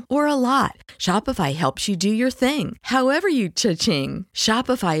little or a lot, Shopify helps you do your thing, however you cha-ching.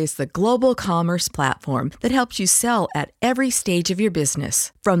 Shopify is the global commerce platform that helps you sell at every stage of your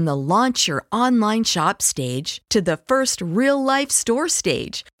business. From the launch your online shop stage to the first real-life store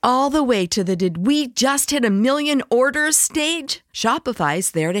stage, all the way to the did we just hit 1 million orders stage.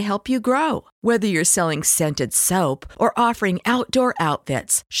 Shopify's there to help you grow. Whether you're selling scented soap or offering outdoor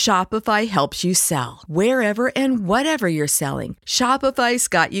outfits, Shopify helps you sell. Wherever and whatever you're selling, Shopify's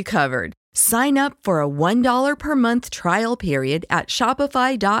got you covered. Sign up for a $1 per month trial period at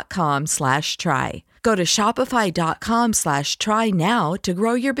shopify.com/try. Go to shopify.com/try now to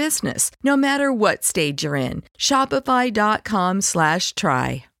grow your business, no matter what stage you're in.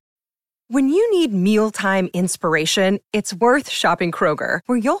 Shopify.com/try. When you need mealtime inspiration, it's worth shopping Kroger,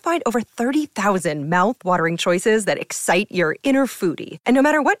 where you'll find over 30,000 mouth-watering choices that excite your inner foodie. And no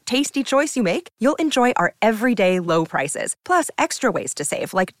matter what tasty choice you make, you'll enjoy our everyday low prices, plus extra ways to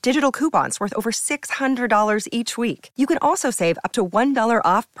save, like digital coupons worth over $600 each week. You can also save up to $1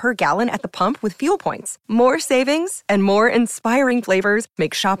 off per gallon at the pump with fuel points. More savings and more inspiring flavors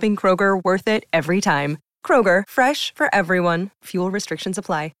make shopping Kroger worth it every time. Kroger, fresh for everyone. Fuel restrictions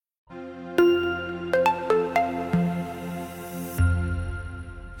apply.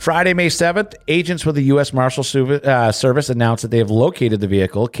 Friday, May 7th, agents with the U.S. Marshal Service announced that they have located the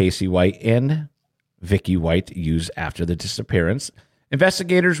vehicle Casey White and Vicky White used after the disappearance.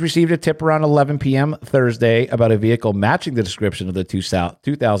 Investigators received a tip around 11 p.m. Thursday about a vehicle matching the description of the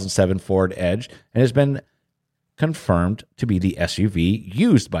 2007 Ford Edge and has been confirmed to be the SUV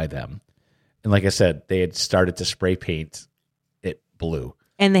used by them. And like I said, they had started to spray paint it blue.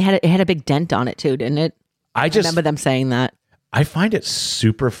 And it had a big dent on it too, didn't it? I remember them saying that. I find it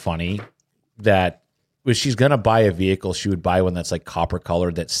super funny that if she's going to buy a vehicle, she would buy one that's like copper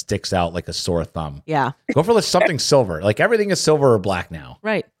colored that sticks out like a sore thumb. Yeah. Go for something silver. Like everything is silver or black now.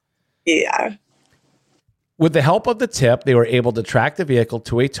 Right. Yeah. With the help of the tip, they were able to track the vehicle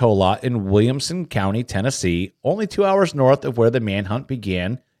to a tow lot in Williamson County, Tennessee, only 2 hours north of where the manhunt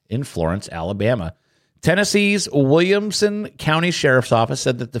began in Florence, Alabama. Tennessee's Williamson County Sheriff's Office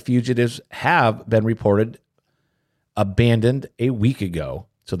said that the fugitives have been reported abandoned a week ago.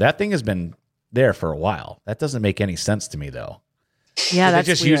 So that thing has been there for a while. That doesn't make any sense to me, though. Yeah, Did that's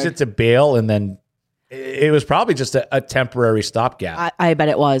they just weird. use it to bail, and then it was probably just a temporary stopgap. I bet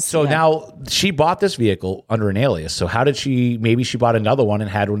it was. So now she bought this vehicle under an alias. So how did maybe she bought another one and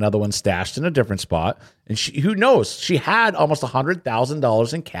had another one stashed in a different spot. And who knows? She had almost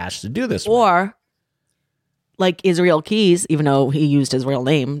 $100,000 in cash to do this. Or like Israel Keys, even though he used his real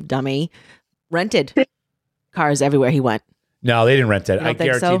name, dummy, rented cars everywhere he went. No, they didn't rent it. You don't I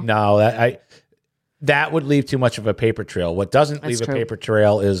think guarantee. so? No, that would leave too much of a paper trail. What doesn't That's leave true. a paper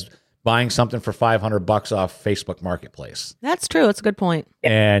trail is buying something for $500 off Facebook Marketplace. That's true. It's a good point.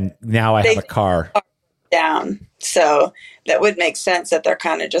 And now I have a car. Down. So that would make sense that they're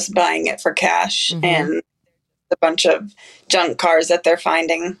kind of just buying it for cash and a bunch of junk cars that they're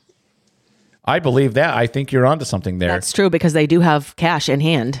finding. I believe that. I think you're onto something there. That's true because they do have cash in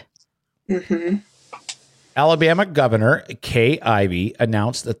hand. Mm-hmm. Alabama Governor Kay Ivey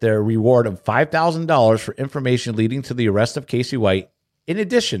announced that their reward of $5,000 for information leading to the arrest of Casey White, in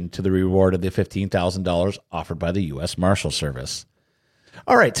addition to the reward of the $15,000 offered by the U.S. Marshal Service.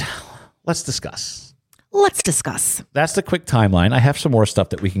 All right, let's discuss. Let's discuss. That's the quick timeline. I have some more stuff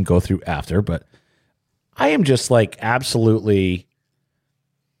that we can go through after, but I am just like absolutely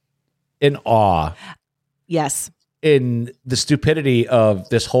in awe. Yes. In the stupidity of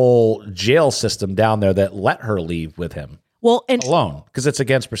this whole jail system down there that let her leave with him. Well, and alone because it's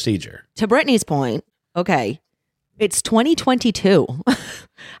against procedure. To Brittany's point, okay, it's 2022.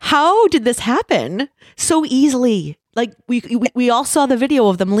 How did this happen so easily? Like we all saw the video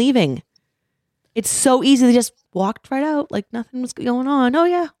of them leaving. It's so easy. They just walked right out like nothing was going on. Oh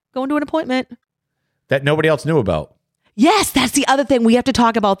yeah, going to an appointment that nobody else knew about. Yes, that's the other thing. We have to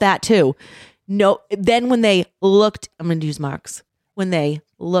talk about that too. No, then when they looked, I'm going to use marks. When they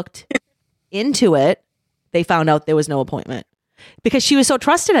looked into it, they found out there was no appointment because she was so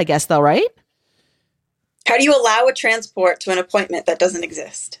trusted, I guess, though, right? How do you allow a transport to an appointment that doesn't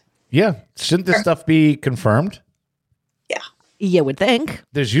exist? Yeah. Shouldn't this stuff be confirmed? Yeah. You would think.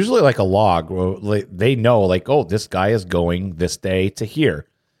 There's usually like a log where they know like, oh, this guy is going this day to here.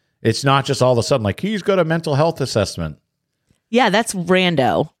 It's not just all of a sudden like he's got a mental health assessment. Yeah, that's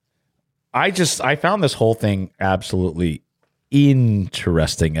rando. I found this whole thing absolutely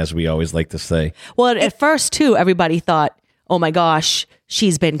interesting, as we always like to say. Well, at first, too, everybody thought, oh my gosh,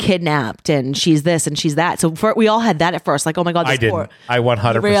 she's been kidnapped and she's this and she's that. So we all had that at first, like, oh my God, this I didn't. poor. I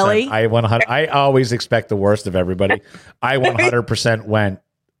 100%. Really? I always expect the worst of everybody. I 100% went,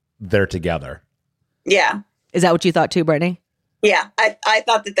 they're together. Yeah. Is that what you thought too, Brittany? Yeah. I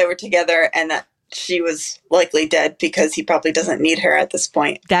thought that they were together and that she was likely dead because he probably doesn't need her at this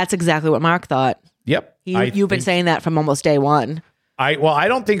point. That's exactly what Mark thought. Yep. You've been saying that from almost day one. I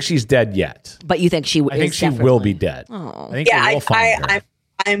don't think she's dead yet. But you think she I think she will be dead. Oh. I think we will find her.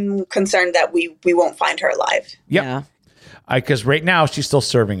 I'm concerned that we won't find her alive. Yep. Yeah. Because right now she's still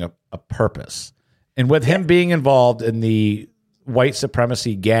serving a purpose. And with him being involved in the white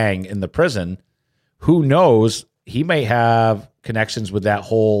supremacy gang in the prison, who knows, he may have connections with that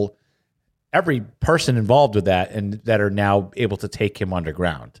whole, every person involved with that and that are now able to take him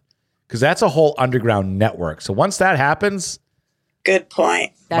underground. Because that's a whole underground network. So once that happens, Good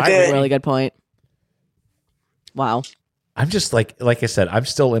point. That's a really good point. Wow. I'm just like I said, I'm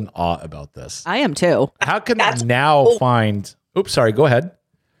still in awe about this. I am too. How can they now find? Oops, sorry. Go ahead.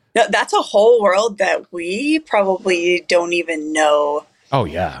 No, that's a whole world that we probably don't even know. Oh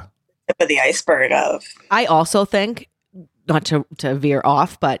yeah. Tip of the iceberg of. I also think, not to veer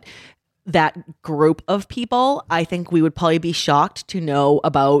off, but that group of people, I think we would probably be shocked to know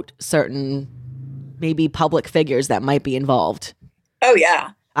about certain maybe public figures that might be involved. Oh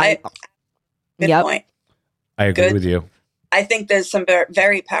yeah. Good point. I agree with you. I think there's some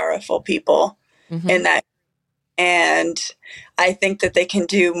very powerful people in that. And I think that they can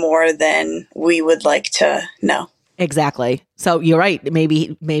do more than we would like to know. Exactly. So you're right.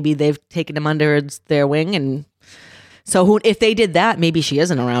 Maybe they've taken him under their wing. And so if they did that, maybe she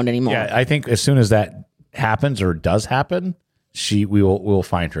isn't around anymore. Yeah, I think as soon as that happens or does happen, we'll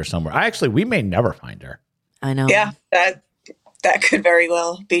find her somewhere. We may never find her. I know. Yeah, that could very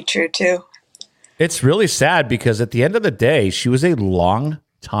well be true too. It's really sad because at the end of the day, she was a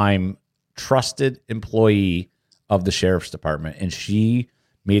long-time trusted employee of the sheriff's department, and she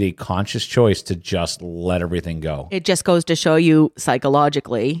made a conscious choice to just let everything go. It just goes to show you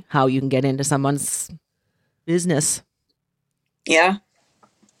psychologically how you can get into someone's business. Yeah.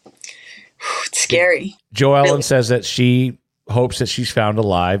 It's scary. Joe Ellen says that she hopes that she's found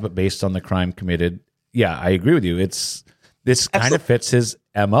alive, but based on the crime committed, yeah, I agree with you. This kind of fits his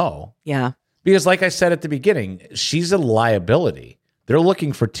MO. Yeah. Because like I said at the beginning, she's a liability. They're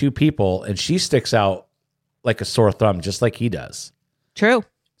looking for two people, and she sticks out like a sore thumb, just like he does. True.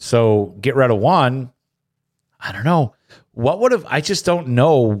 So get rid of one. I don't know. I just don't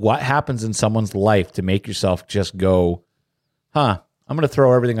know what happens in someone's life to make yourself just go, I'm going to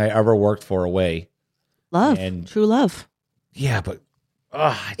throw everything I ever worked for away. Love. True love. Yeah, but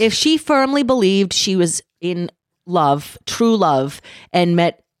if she firmly believed she was in love, true love, and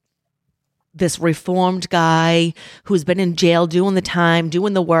met this reformed guy who's been in jail doing the time,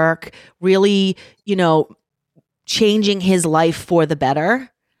 doing the work, really, changing his life for the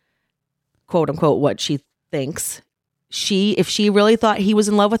better, quote unquote, what she thinks. If she really thought he was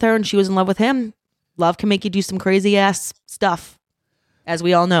in love with her and she was in love with him, love can make you do some crazy ass stuff, as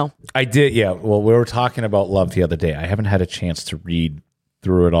we all know. I did. Yeah. Well, we were talking about love the other day. I haven't had a chance to read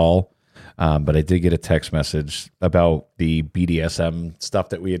through it all. But I did get a text message about the BDSM stuff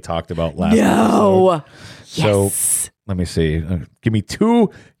that we had talked about last episode. So let me see. Give me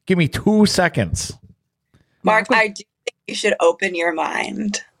 2 seconds. Mark, I do think you should open your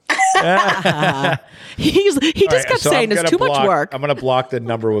mind. He just kept saying it's too much work. I'm going to block the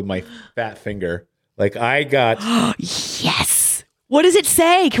number with my fat finger. Like I got. Yes. What does it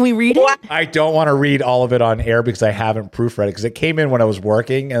say? Can we read it? I don't want to read all of it on air because I haven't proofread it because it came in when I was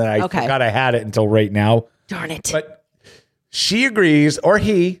working and I forgot I had it until right now. Darn it. But she agrees, or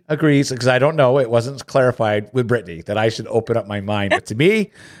he agrees, because I don't know, it wasn't clarified with Brittany that I should open up my mind. But to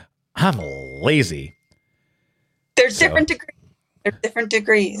me, I'm lazy. There's different degrees. There's different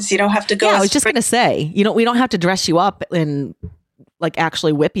degrees. You don't have to go. Yeah, I was just going to say, we don't have to dress you up and like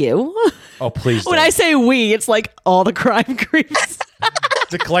actually whip you. Oh, please. When I say we, it's like all the crime creeps.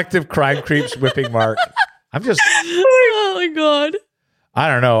 The collective crime creeps whipping Mark. I'm just. Oh my God. I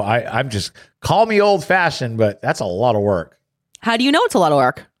don't know. I'm just, call me old fashioned, but that's a lot of work. How do you know it's a lot of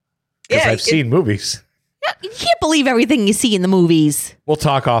work? Because I've seen movies. You can't believe everything you see in the movies. We'll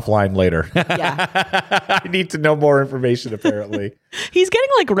talk offline later. Yeah. I need to know more information, apparently. He's getting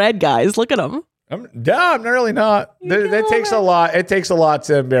like red, guys. Look at him. I'm really not. That takes a lot. It takes a lot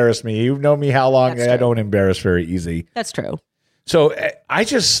to embarrass me. You know me how long. I don't embarrass very easy. That's true. So I'm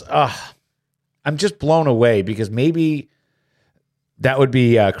just blown away because maybe that would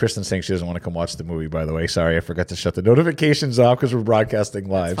be Kristen saying she doesn't want to come watch the movie, by the way. Sorry, I forgot to shut the notifications off because we're broadcasting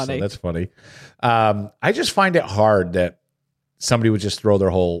live. So that's funny. I just find it hard that somebody would just throw their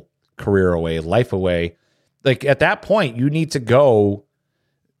whole career away, life away. Like at that point, you need to go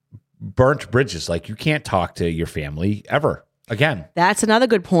burnt bridges. Like you can't talk to your family ever again. That's another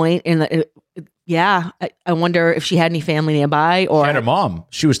good point. And I wonder if she had any family nearby or and her mom.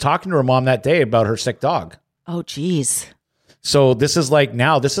 She was talking to her mom that day about her sick dog. Oh, geez. So this is like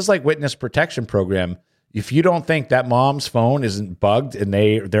witness protection program. If you don't think that mom's phone isn't bugged and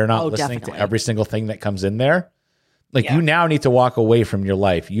they're not listening to every single thing that comes in there, you now need to walk away from your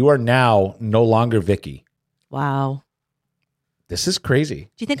life. You are now no longer Vicky. Wow. This is crazy.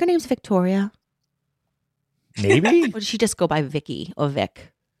 Do you think her name's Victoria? Maybe. Or did she just go by Vicky or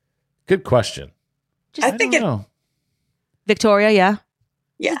Vic? Good question. I think know. Victoria, yeah.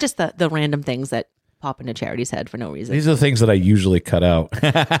 Yeah. Just the random things that pop into Charity's head for no reason. These are the things that I usually cut out.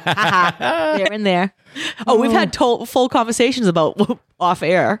 They're in there. Oh, we've had full conversations about off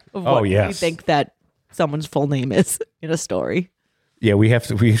air. Of what we think that someone's full name is in a story. Yeah,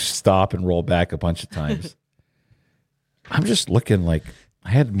 we stop and roll back a bunch of times. I'm just looking like I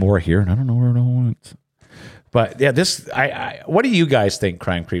had more here and I don't know where it all went. But yeah, what do you guys think,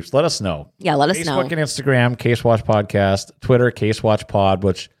 Crime Creeps? Let us know. Yeah, let us know. Facebook and Instagram, Case Watch Podcast, Twitter, Case Watch Pod,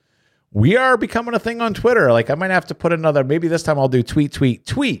 which we are becoming a thing on Twitter. Like I might have to put another, maybe this time I'll do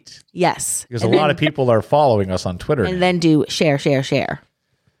tweet. Yes. Because a lot of people are following us on Twitter. And then do share. Do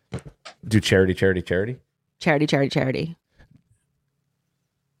charity. Charity.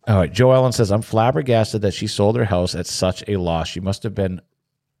 All right. Joe Ellen says, I'm flabbergasted that she sold her house at such a loss. She must have been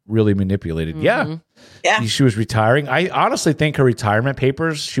really manipulated. Mm-hmm. Yeah. She was retiring. I honestly think her retirement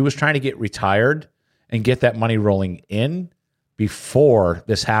papers, she was trying to get retired and get that money rolling in before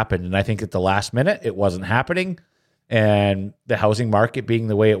this happened. And I think at the last minute, it wasn't happening. And the housing market being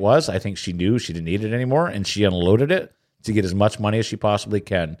the way it was, I think she knew she didn't need it anymore. And she unloaded it to get as much money as she possibly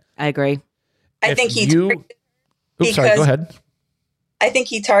can. I agree. I think Go ahead. I think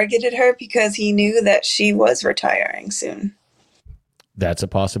he targeted her because he knew that she was retiring soon. That's a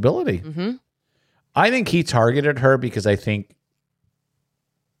possibility. Mm-hmm. I think he targeted her because I think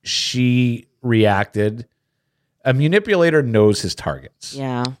she reacted. A manipulator knows his targets.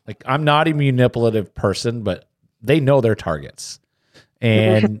 Yeah. Like I'm not a manipulative person, but they know their targets.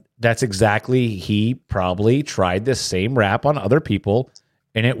 And that's exactly, he probably tried this same rap on other people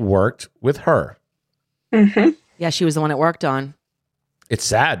and it worked with her. Mm-hmm. Yeah, she was the one it worked on. It's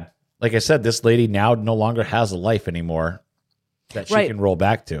sad. Like I said, this lady now no longer has a life anymore that she can roll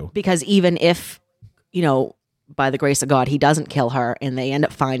back to. Because even if, by the grace of God, he doesn't kill her and they end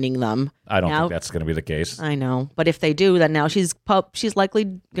up finding them. I don't think that's going to be the case. I know. But if they do, then now she's likely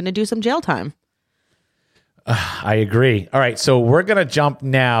going to do some jail time. I agree. All right. So we're going to jump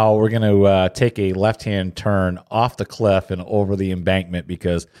now. We're going to take a left-hand turn off the cliff and over the embankment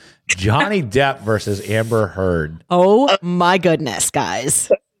because Johnny Depp versus Amber Heard. Oh my goodness,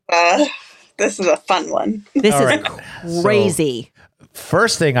 guys. This is a fun one. This is crazy. So,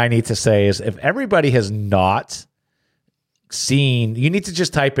 first thing I need to say is if everybody has not seen, you need to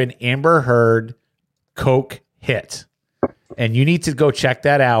just type in Amber Heard Coke hit. And you need to go check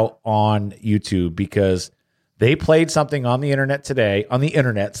that out on YouTube because they played something on the internet today. On the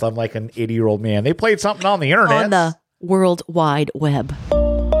internet, so I'm like an 80-year-old man. They played something on the internet. On the World Wide Web.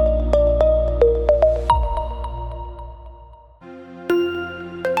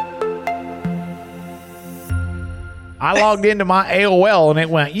 I logged into my AOL and it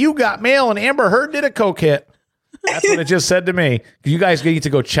went, you got mail and Amber Heard did a Coke hit. That's what it just said to me. You guys need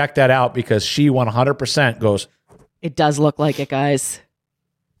to go check that out because she 100% goes. It does look like it, guys.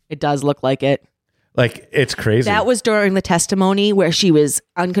 It does look like it. Like, it's crazy. That was during the testimony where she was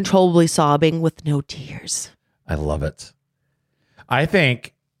uncontrollably sobbing with no tears. I love it. I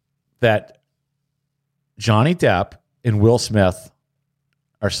think that Johnny Depp and Will Smith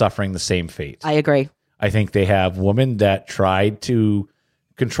are suffering the same fate. I agree. I think they have women that tried to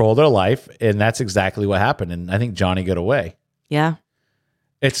control their life, and that's exactly what happened. And I think Johnny got away. Yeah.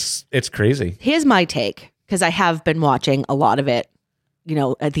 It's crazy. Here's my take, because I have been watching a lot of it.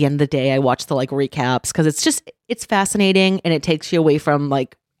 At the end of the day, I watch the recaps because it's fascinating and it takes you away from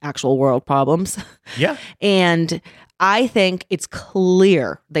actual world problems. Yeah. And I think it's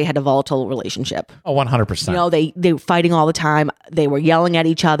clear they had a volatile relationship. Oh, 100%. They were fighting all the time. They were yelling at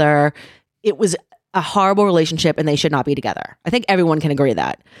each other. It was a horrible relationship and they should not be together. I think everyone can agree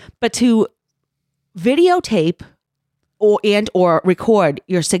that. But to videotape or record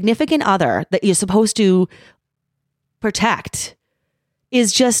your significant other that you're supposed to protect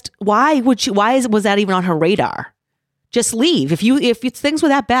is just, was that even on her radar? Just leave. If things were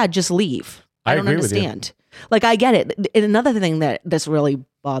that bad, just leave. I don't understand. I get it. And another thing that this really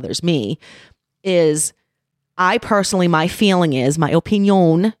bothers me is my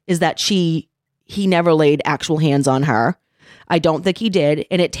opinion is that he never laid actual hands on her. I don't think he did.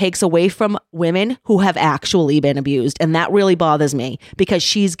 And it takes away from women who have actually been abused. And that really bothers me because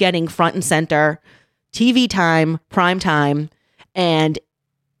she's getting front and center TV time, prime time, and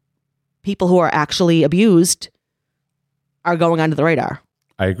people who are actually abused are going under the radar.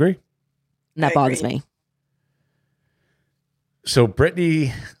 I agree. And that bothers me. So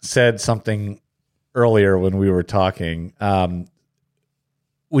Brittany said something earlier when we were talking.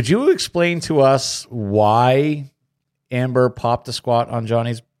 Would you explain to us why Amber popped a squat on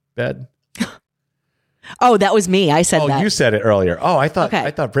Johnny's bed? Oh, that was me. I said that. Oh, you said it earlier. Oh, I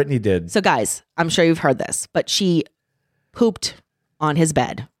thought Brittany did. So guys, I'm sure you've heard this, but she pooped on his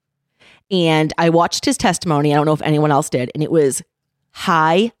bed. And I watched his testimony. I don't know if anyone else did. And it was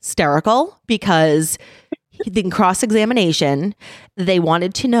hysterical because in cross-examination, they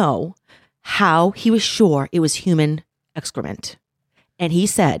wanted to know how he was sure it was human excrement. And he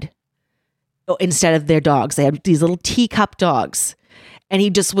said, instead of their dogs, they had these little teacup dogs. And he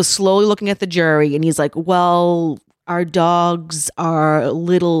just was slowly looking at the jury and he's like, well, our dogs are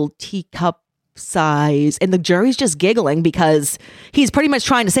little teacup size. And the jury's just giggling because he's pretty much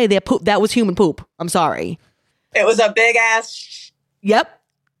trying to say that was human poop. I'm sorry. It was a big ass. Yep.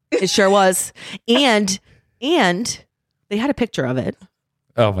 It sure was. And they had a picture of it.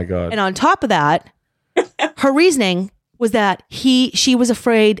 Oh my God. And on top of that, her reasoning was that she was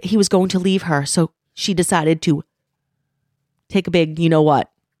afraid he was going to leave her. So she decided to take a big, you know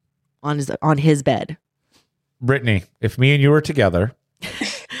what, on his bed. Brittany, if me and you were together.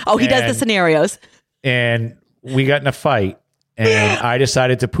 Oh, he does the scenarios. And we got in a fight and I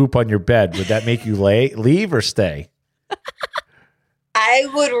decided to poop on your bed. Would that make you leave or stay? I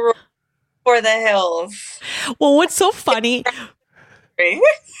would run for the hills. Well, what's so funny?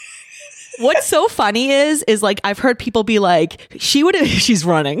 What's so funny is like I've heard people be like, she's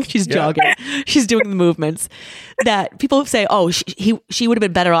running, she's jogging, she's doing the movements. That people say, oh, she would have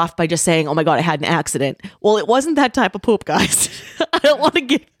been better off by just saying, oh my God, I had an accident. Well, it wasn't that type of poop, guys. I don't want to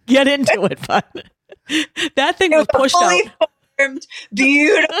get into it, but that thing was pushed out. Formed,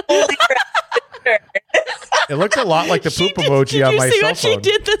 beautifully It looked a lot like the poop emoji on my cell phone. She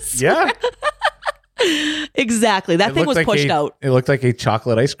did this. Yeah. Exactly. That thing was like pushed out. It looked like a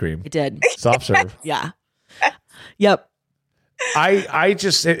chocolate ice cream. It did. Soft serve. Yeah. Yep. I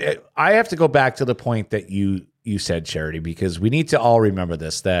have to go back to the point that you said, Charity, because we need to all remember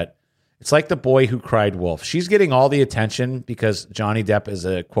this, that it's like the boy who cried wolf. She's getting all the attention because Johnny Depp is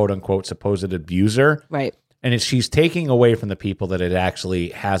a quote unquote supposed abuser. Right. And she's taking away from the people that it actually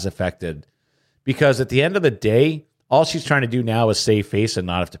has affected. Because at the end of the day, all she's trying to do now is save face and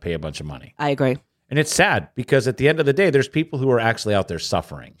not have to pay a bunch of money. I agree. And it's sad because at the end of the day, there's people who are actually out there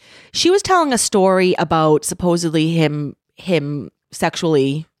suffering. She was telling a story about supposedly him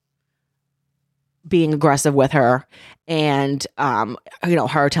sexually being aggressive with her and,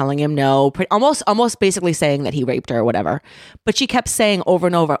 her telling him no, almost basically saying that he raped her or whatever. But she kept saying over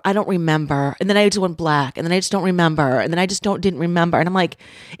and over, I don't remember. And then I just went black and then I just don't remember. And then I just didn't remember. And I'm like,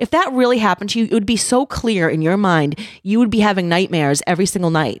 if that really happened to you, it would be so clear in your mind. You would be having nightmares every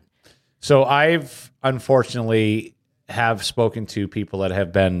single night. So I've unfortunately have spoken to people that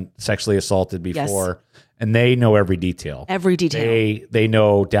have been sexually assaulted before, and they know every detail. Every detail. They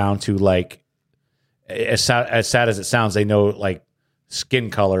know down to like, as sad as it sounds, they know like skin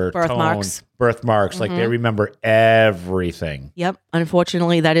color, birthmarks. Mm-hmm. Like they remember everything. Yep.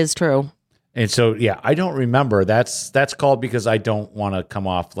 Unfortunately, that is true. And so, yeah, I don't remember. That's called because I don't want to come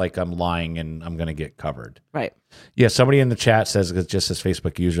off like I'm lying and I'm going to get covered. Right. Yeah, somebody in the chat says it's just his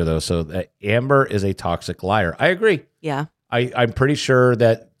Facebook user, though. So that Amber is a toxic liar. I agree. Yeah. I'm pretty sure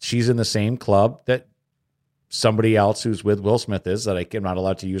that she's in the same club that somebody else who's with Will Smith is, that I'm not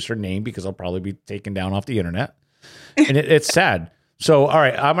allowed to use her name because I'll probably be taken down off the internet. And it's sad. So, all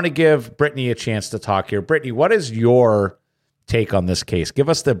right, I'm going to give Brittany a chance to talk here. Brittany, what is your take on this case? Give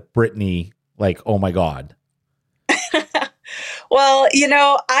us the Brittany, like, oh my God. Well,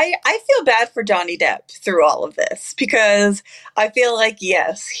 I feel bad for Johnny Depp through all of this because I feel like,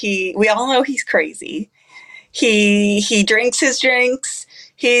 yes, we all know he's crazy. He drinks his drinks.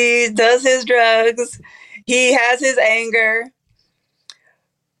 He does his drugs. He has his anger.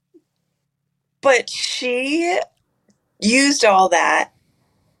 But she used all that,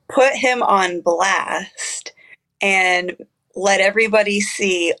 put him on blast, and let everybody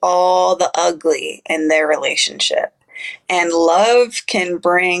see all the ugly in their relationship. And love can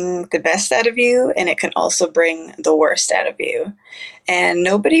bring the best out of you, and it can also bring the worst out of you. And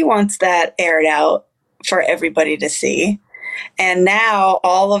nobody wants that aired out for everybody to see. And now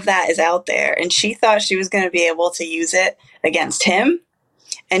all of that is out there. And she thought she was going to be able to use it against him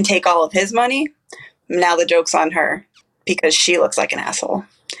and take all of his money. Now the joke's on her because she looks like an asshole.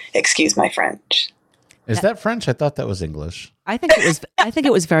 Excuse my French. Is that French? I thought that was English. I think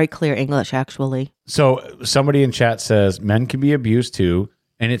it was very clear English, actually. So somebody in chat says men can be abused too,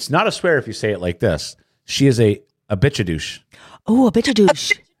 and it's not a swear if you say it like this. She is a bitch-a-douche. Oh, a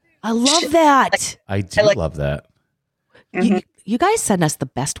bitch-a-douche. I love that. I do love that. Mm-hmm. You guys send us the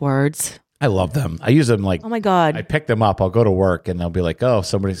best words. I love them. I use them like, oh my God. I pick them up. I'll go to work and they'll be like, oh,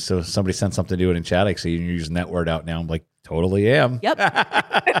 somebody sent something to it in chat. I see you're using that word out now. I'm like, totally am. Yep.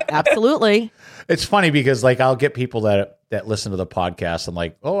 Absolutely. It's funny because like I'll get people that listen to the podcast. I'm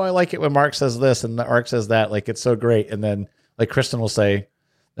like, oh, I like it when Mark says this and Mark says that. Like, it's so great. And then like Kristen will say,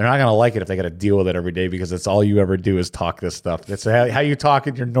 They're not going to like it if they got to deal with it every day because it's all you ever do is talk this stuff. That's how you talk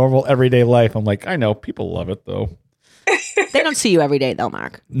in your normal everyday life. I'm like, I know people love it though. They don't see you every day though,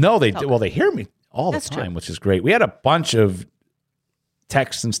 Mark. No, they do. Well, they hear me all That's the time, true. which is great. We had a bunch of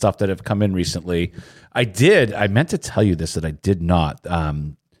texts and stuff that have come in recently. I meant to tell you this that I did not.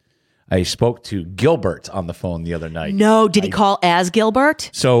 I spoke to Gilbert on the phone the other night. No, did he call as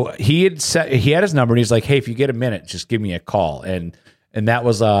Gilbert? So he had his number and he's like, hey, if you get a minute, just give me a call. And that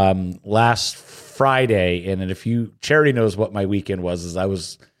was last Friday. And then Charity knows what my weekend was, is I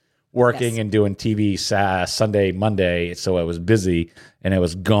was working and doing TV Sunday, Monday. So I was busy and I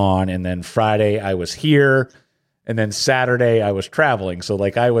was gone. And then Friday I was here. And then Saturday I was traveling. So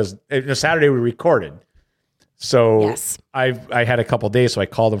like Saturday we recorded. So yes. I had a couple of days. So I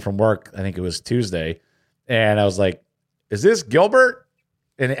called him from work. I think it was Tuesday. And I was like, is this Gilbert?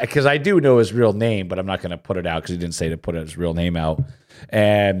 And because I do know his real name, but I'm not going to put it out because he didn't say to put his real name out.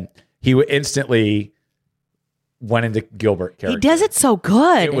 And he instantly went into Gilbert character. He does it so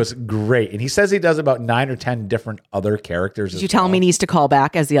good. It was great. And he says he does about 9 or 10 different other characters. Did you tell him he needs to call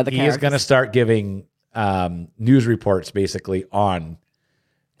back as the other characters? He's going to start giving news reports basically on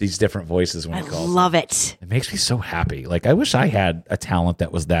these different voices when he calls. I love it. It makes me so happy. Like, I wish I had a talent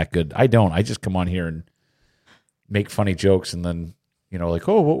that was that good. I don't. I just come on here and make funny jokes and then, like,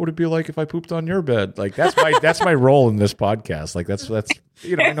 oh, what would it be like if I pooped on your bed? Like, that's my role in this podcast. Like, that's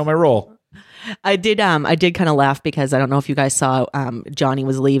I know my role. I did kind of laugh because I don't know if you guys saw Johnny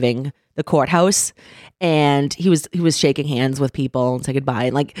was leaving the courthouse and he was shaking hands with people and say goodbye.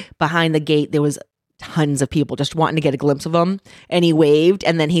 And like behind the gate there was tons of people just wanting to get a glimpse of him, and he waved,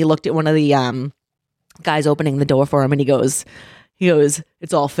 and then he looked at one of the guys opening the door for him, and he goes,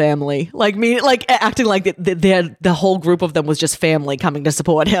 it's all family, like acting like the whole group of them was just family coming to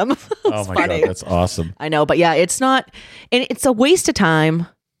support him. Oh my God, that's awesome. I know, but yeah, it's not, and it's a waste of time,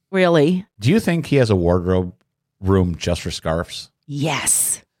 really. Do you think he has a wardrobe room just for scarves?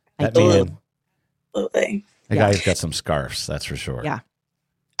 Yes, that man, absolutely. The guy's got some scarves, that's for sure. Yeah.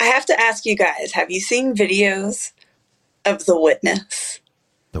 I have to ask you guys, have you seen videos of The Witness?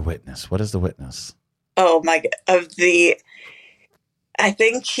 The Witness? What is The Witness? Oh my God. I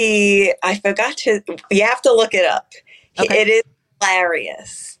think I forgot to, you have to look it up. Okay. It is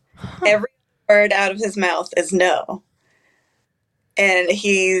hilarious. Huh. Every word out of his mouth is no. And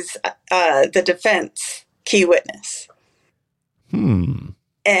he's the defense key witness. And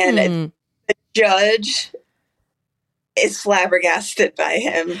the judge is flabbergasted by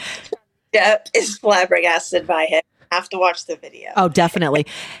him. Depp is flabbergasted by him. I have to watch the video. Oh, definitely.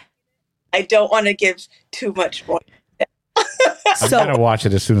 I don't want to give too much more. I'm going to watch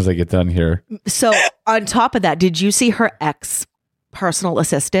it as soon as I get done here. So on top of that, did you see her ex-personal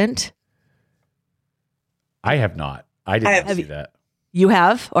assistant? I have not. I didn't see that. You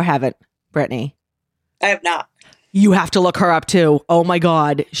have or haven't, Brittany? I have not. You have to look her up too. Oh my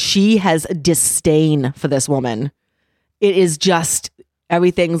God. She has disdain for this woman. It is just,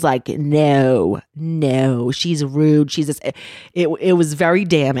 everything's like, no, she's rude. It was very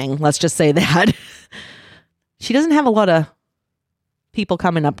damning. Let's just say that. She doesn't have a lot of people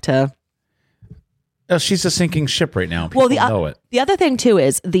coming up to. Oh, she's a sinking ship right now. People know it. The other thing too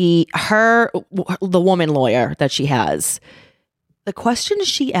is the woman lawyer that she has. The questions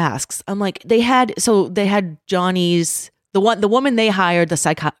she asks, I'm like, they had Johnny's, the woman they hired, the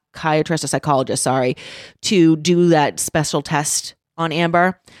psychiatrist or psychologist, to do that special test on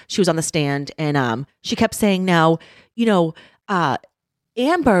Amber. She was on the stand and she kept saying, now,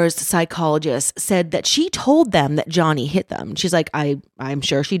 Amber's psychologist said that she told them that Johnny hit them. She's like, I'm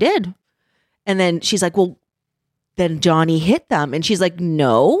sure she did. And then she's like, well, then Johnny hit them. And she's like,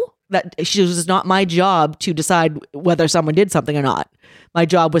 no, that was not my job to decide whether someone did something or not. My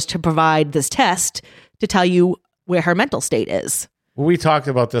job was to provide this test to tell you where her mental state is. Well, we talked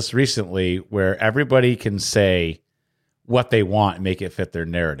about this recently where everybody can say what they want and make it fit their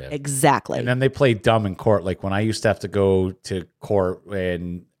narrative. Exactly. And then they play dumb in court. Like when I used to have to go to court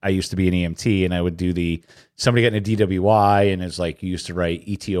and I used to be an EMT and I would do somebody getting a DWI and it's like you used to write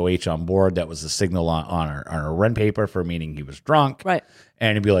ETOH on board. That was the signal on our rent paper for meaning he was drunk. Right.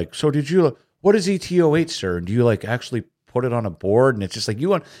 And it'd be like, so what is ETOH, sir? And do you actually put it on a board? And it's just like, you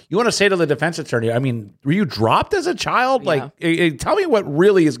want to say to the defense attorney, I mean, were you dropped as a child? Yeah. Like, tell me what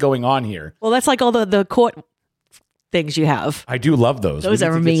really is going on here. Well, that's like all the court things you have. I do love those. Those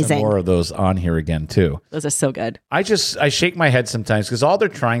are amazing. Get some more of those on here again too. Those are so good. I shake my head sometimes because all they're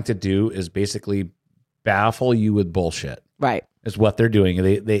trying to do is basically baffle you with bullshit. Right. Is what they're doing.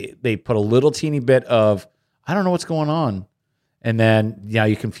 They put a little teeny bit of, I don't know what's going on. And then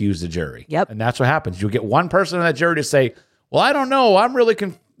you confuse the jury. Yep. And that's what happens. You'll get one person in that jury to say, well, I don't know. I'm really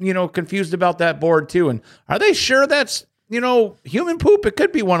confused about that board too. And are they sure that's, human poop? It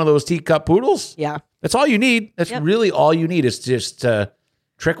could be one of those teacup poodles. Yeah. That's all you need. That's really all you need is just to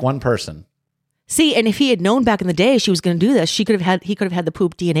trick one person. See, and if he had known back in the day she was going to do this, he could have had the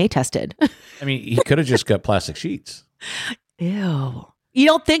poop DNA tested. I mean, he could have just got plastic sheets. Ew. You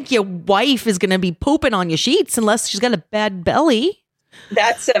don't think your wife is going to be pooping on your sheets unless she's got a bad belly?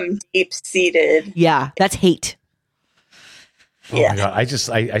 That's some deep-seated. Yeah, that's hate. Oh my God. I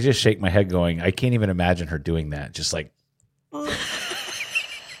just shake my head going, I can't even imagine her doing that. Just like.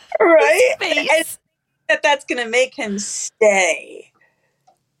 Right? That's going to make him stay.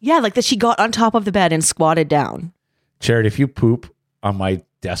 Yeah, like that she got on top of the bed and squatted down. Jared, if you poop on my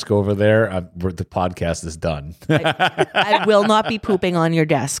desk over there, the podcast is done. I will not be pooping on your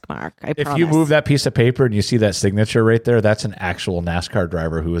desk, Mark. I promise. If you move that piece of paper and you see that signature right there, that's an actual NASCAR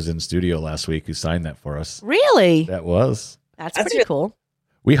driver who was in studio last week who signed that for us. Really? That was. That's pretty cool.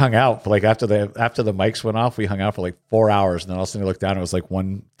 We hung out for after the mics went off. We hung out for 4 hours, and then all of a sudden I looked down. It was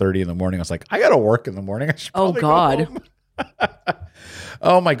 1:30 in the morning. I was like, I got to work in the morning. I should probably go home.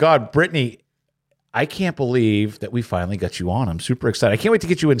 Oh my God, Brittany! I can't believe that we finally got you on. I'm super excited. I can't wait to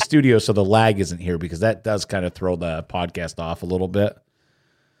get you in studio so the lag isn't here because that does kind of throw the podcast off a little bit.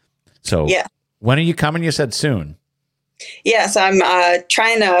 So when are you coming? You said soon. Yes, I'm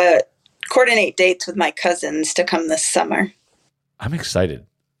trying to coordinate dates with my cousins to come this summer. I'm excited.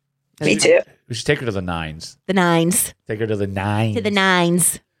 Me too. We should take her to the Nines. The Nines. Take her to the Nines. To the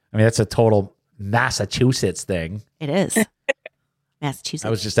Nines. I mean, that's a total Massachusetts thing. It is. Massachusetts. I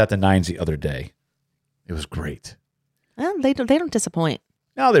was just at the Nines the other day. It was great. Well, they don't disappoint.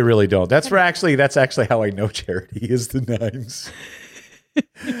 No, they really don't. That's actually how I know Charity is the Nines.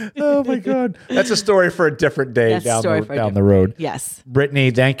 Oh my God. That's a story for a different day down the road. Yes.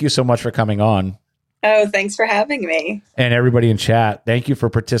 Brittany, thank you so much for coming on. Oh, thanks for having me. And everybody in chat, thank you for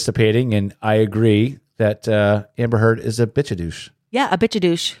participating. And I agree that Amber Heard is a bitch-a-douche. Yeah, a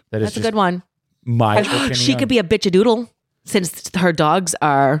bitch-a-douche. That's a good one. My opinion. She could be a bitch-a-doodle since her dogs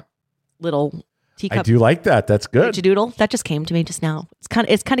are little teacup. I do like that. That's good. Bitch-a-doodle. That just came to me just now. It's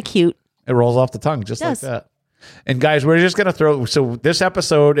kind of cute. It rolls off the tongue just like that. And guys, we're just going to so this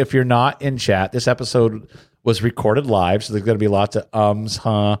episode, if you're not in chat, this episode was recorded live. So there's going to be lots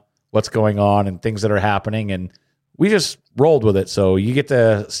of what's going on and things that are happening. And we just rolled with it. So you get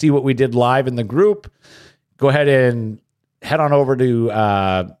to see what we did live in the group. Go ahead and head on over to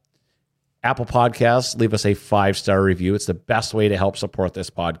Apple Podcasts. Leave us a 5-star review. It's the best way to help support this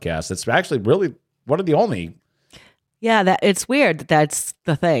podcast. It's actually really one of the only. Yeah, it's weird that's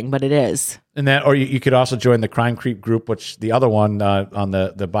the thing, but it is. And that, or you could also join the Crime Creep group, which the other one on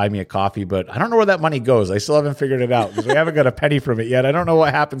the Buy Me a Coffee, but I don't know where that money goes. I still haven't figured it out because we haven't got a penny from it yet. I don't know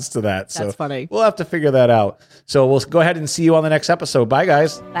what happens to that. That's funny. We'll have to figure that out. So we'll go ahead and see you on the next episode. Bye,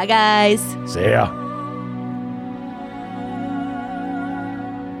 guys. Bye, guys. See ya.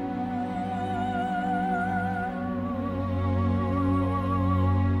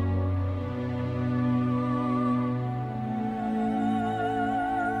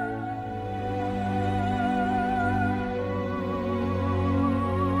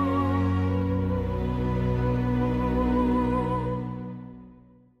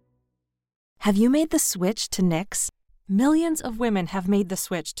 Have you made the switch to Knix? Millions of women have made the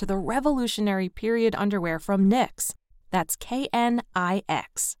switch to the revolutionary period underwear from Knix. That's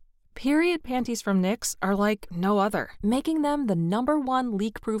Knix. Period panties from Knix are like no other, making them the #1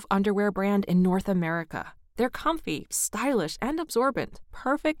 leak-proof underwear brand in North America. They're comfy, stylish, and absorbent,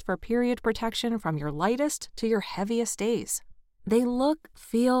 perfect for period protection from your lightest to your heaviest days. They look,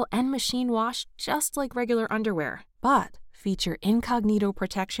 feel, and machine wash just like regular underwear, but feature incognito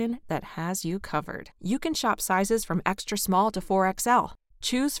protection that has you covered. You can shop sizes from extra small to 4XL.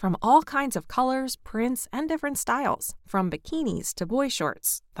 Choose from all kinds of colors, prints, and different styles, from bikinis to boy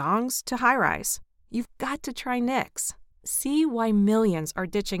shorts, thongs to high-rise. You've got to try Knix. See why millions are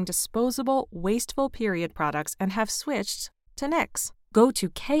ditching disposable, wasteful period products and have switched to Knix. Go to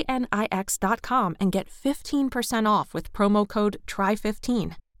knix.com and get 15% off with promo code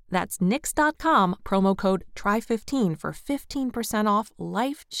TRY15. That's Knix.com, promo code TRY15 for 15% off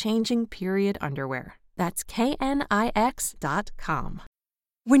life-changing period underwear. That's knix.com.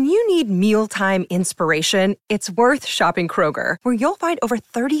 When you need mealtime inspiration, it's worth shopping Kroger, where you'll find over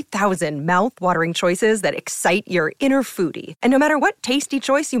 30,000 mouth-watering choices that excite your inner foodie. And no matter what tasty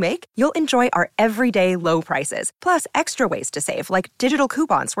choice you make, you'll enjoy our everyday low prices, plus extra ways to save, like digital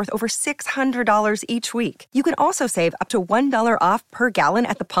coupons worth over $600 each week. You can also save up to $1 off per gallon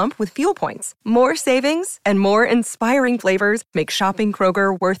at the pump with fuel points. More savings and more inspiring flavors make shopping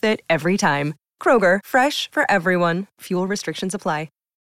Kroger worth it every time. Kroger, fresh for everyone. Fuel restrictions apply.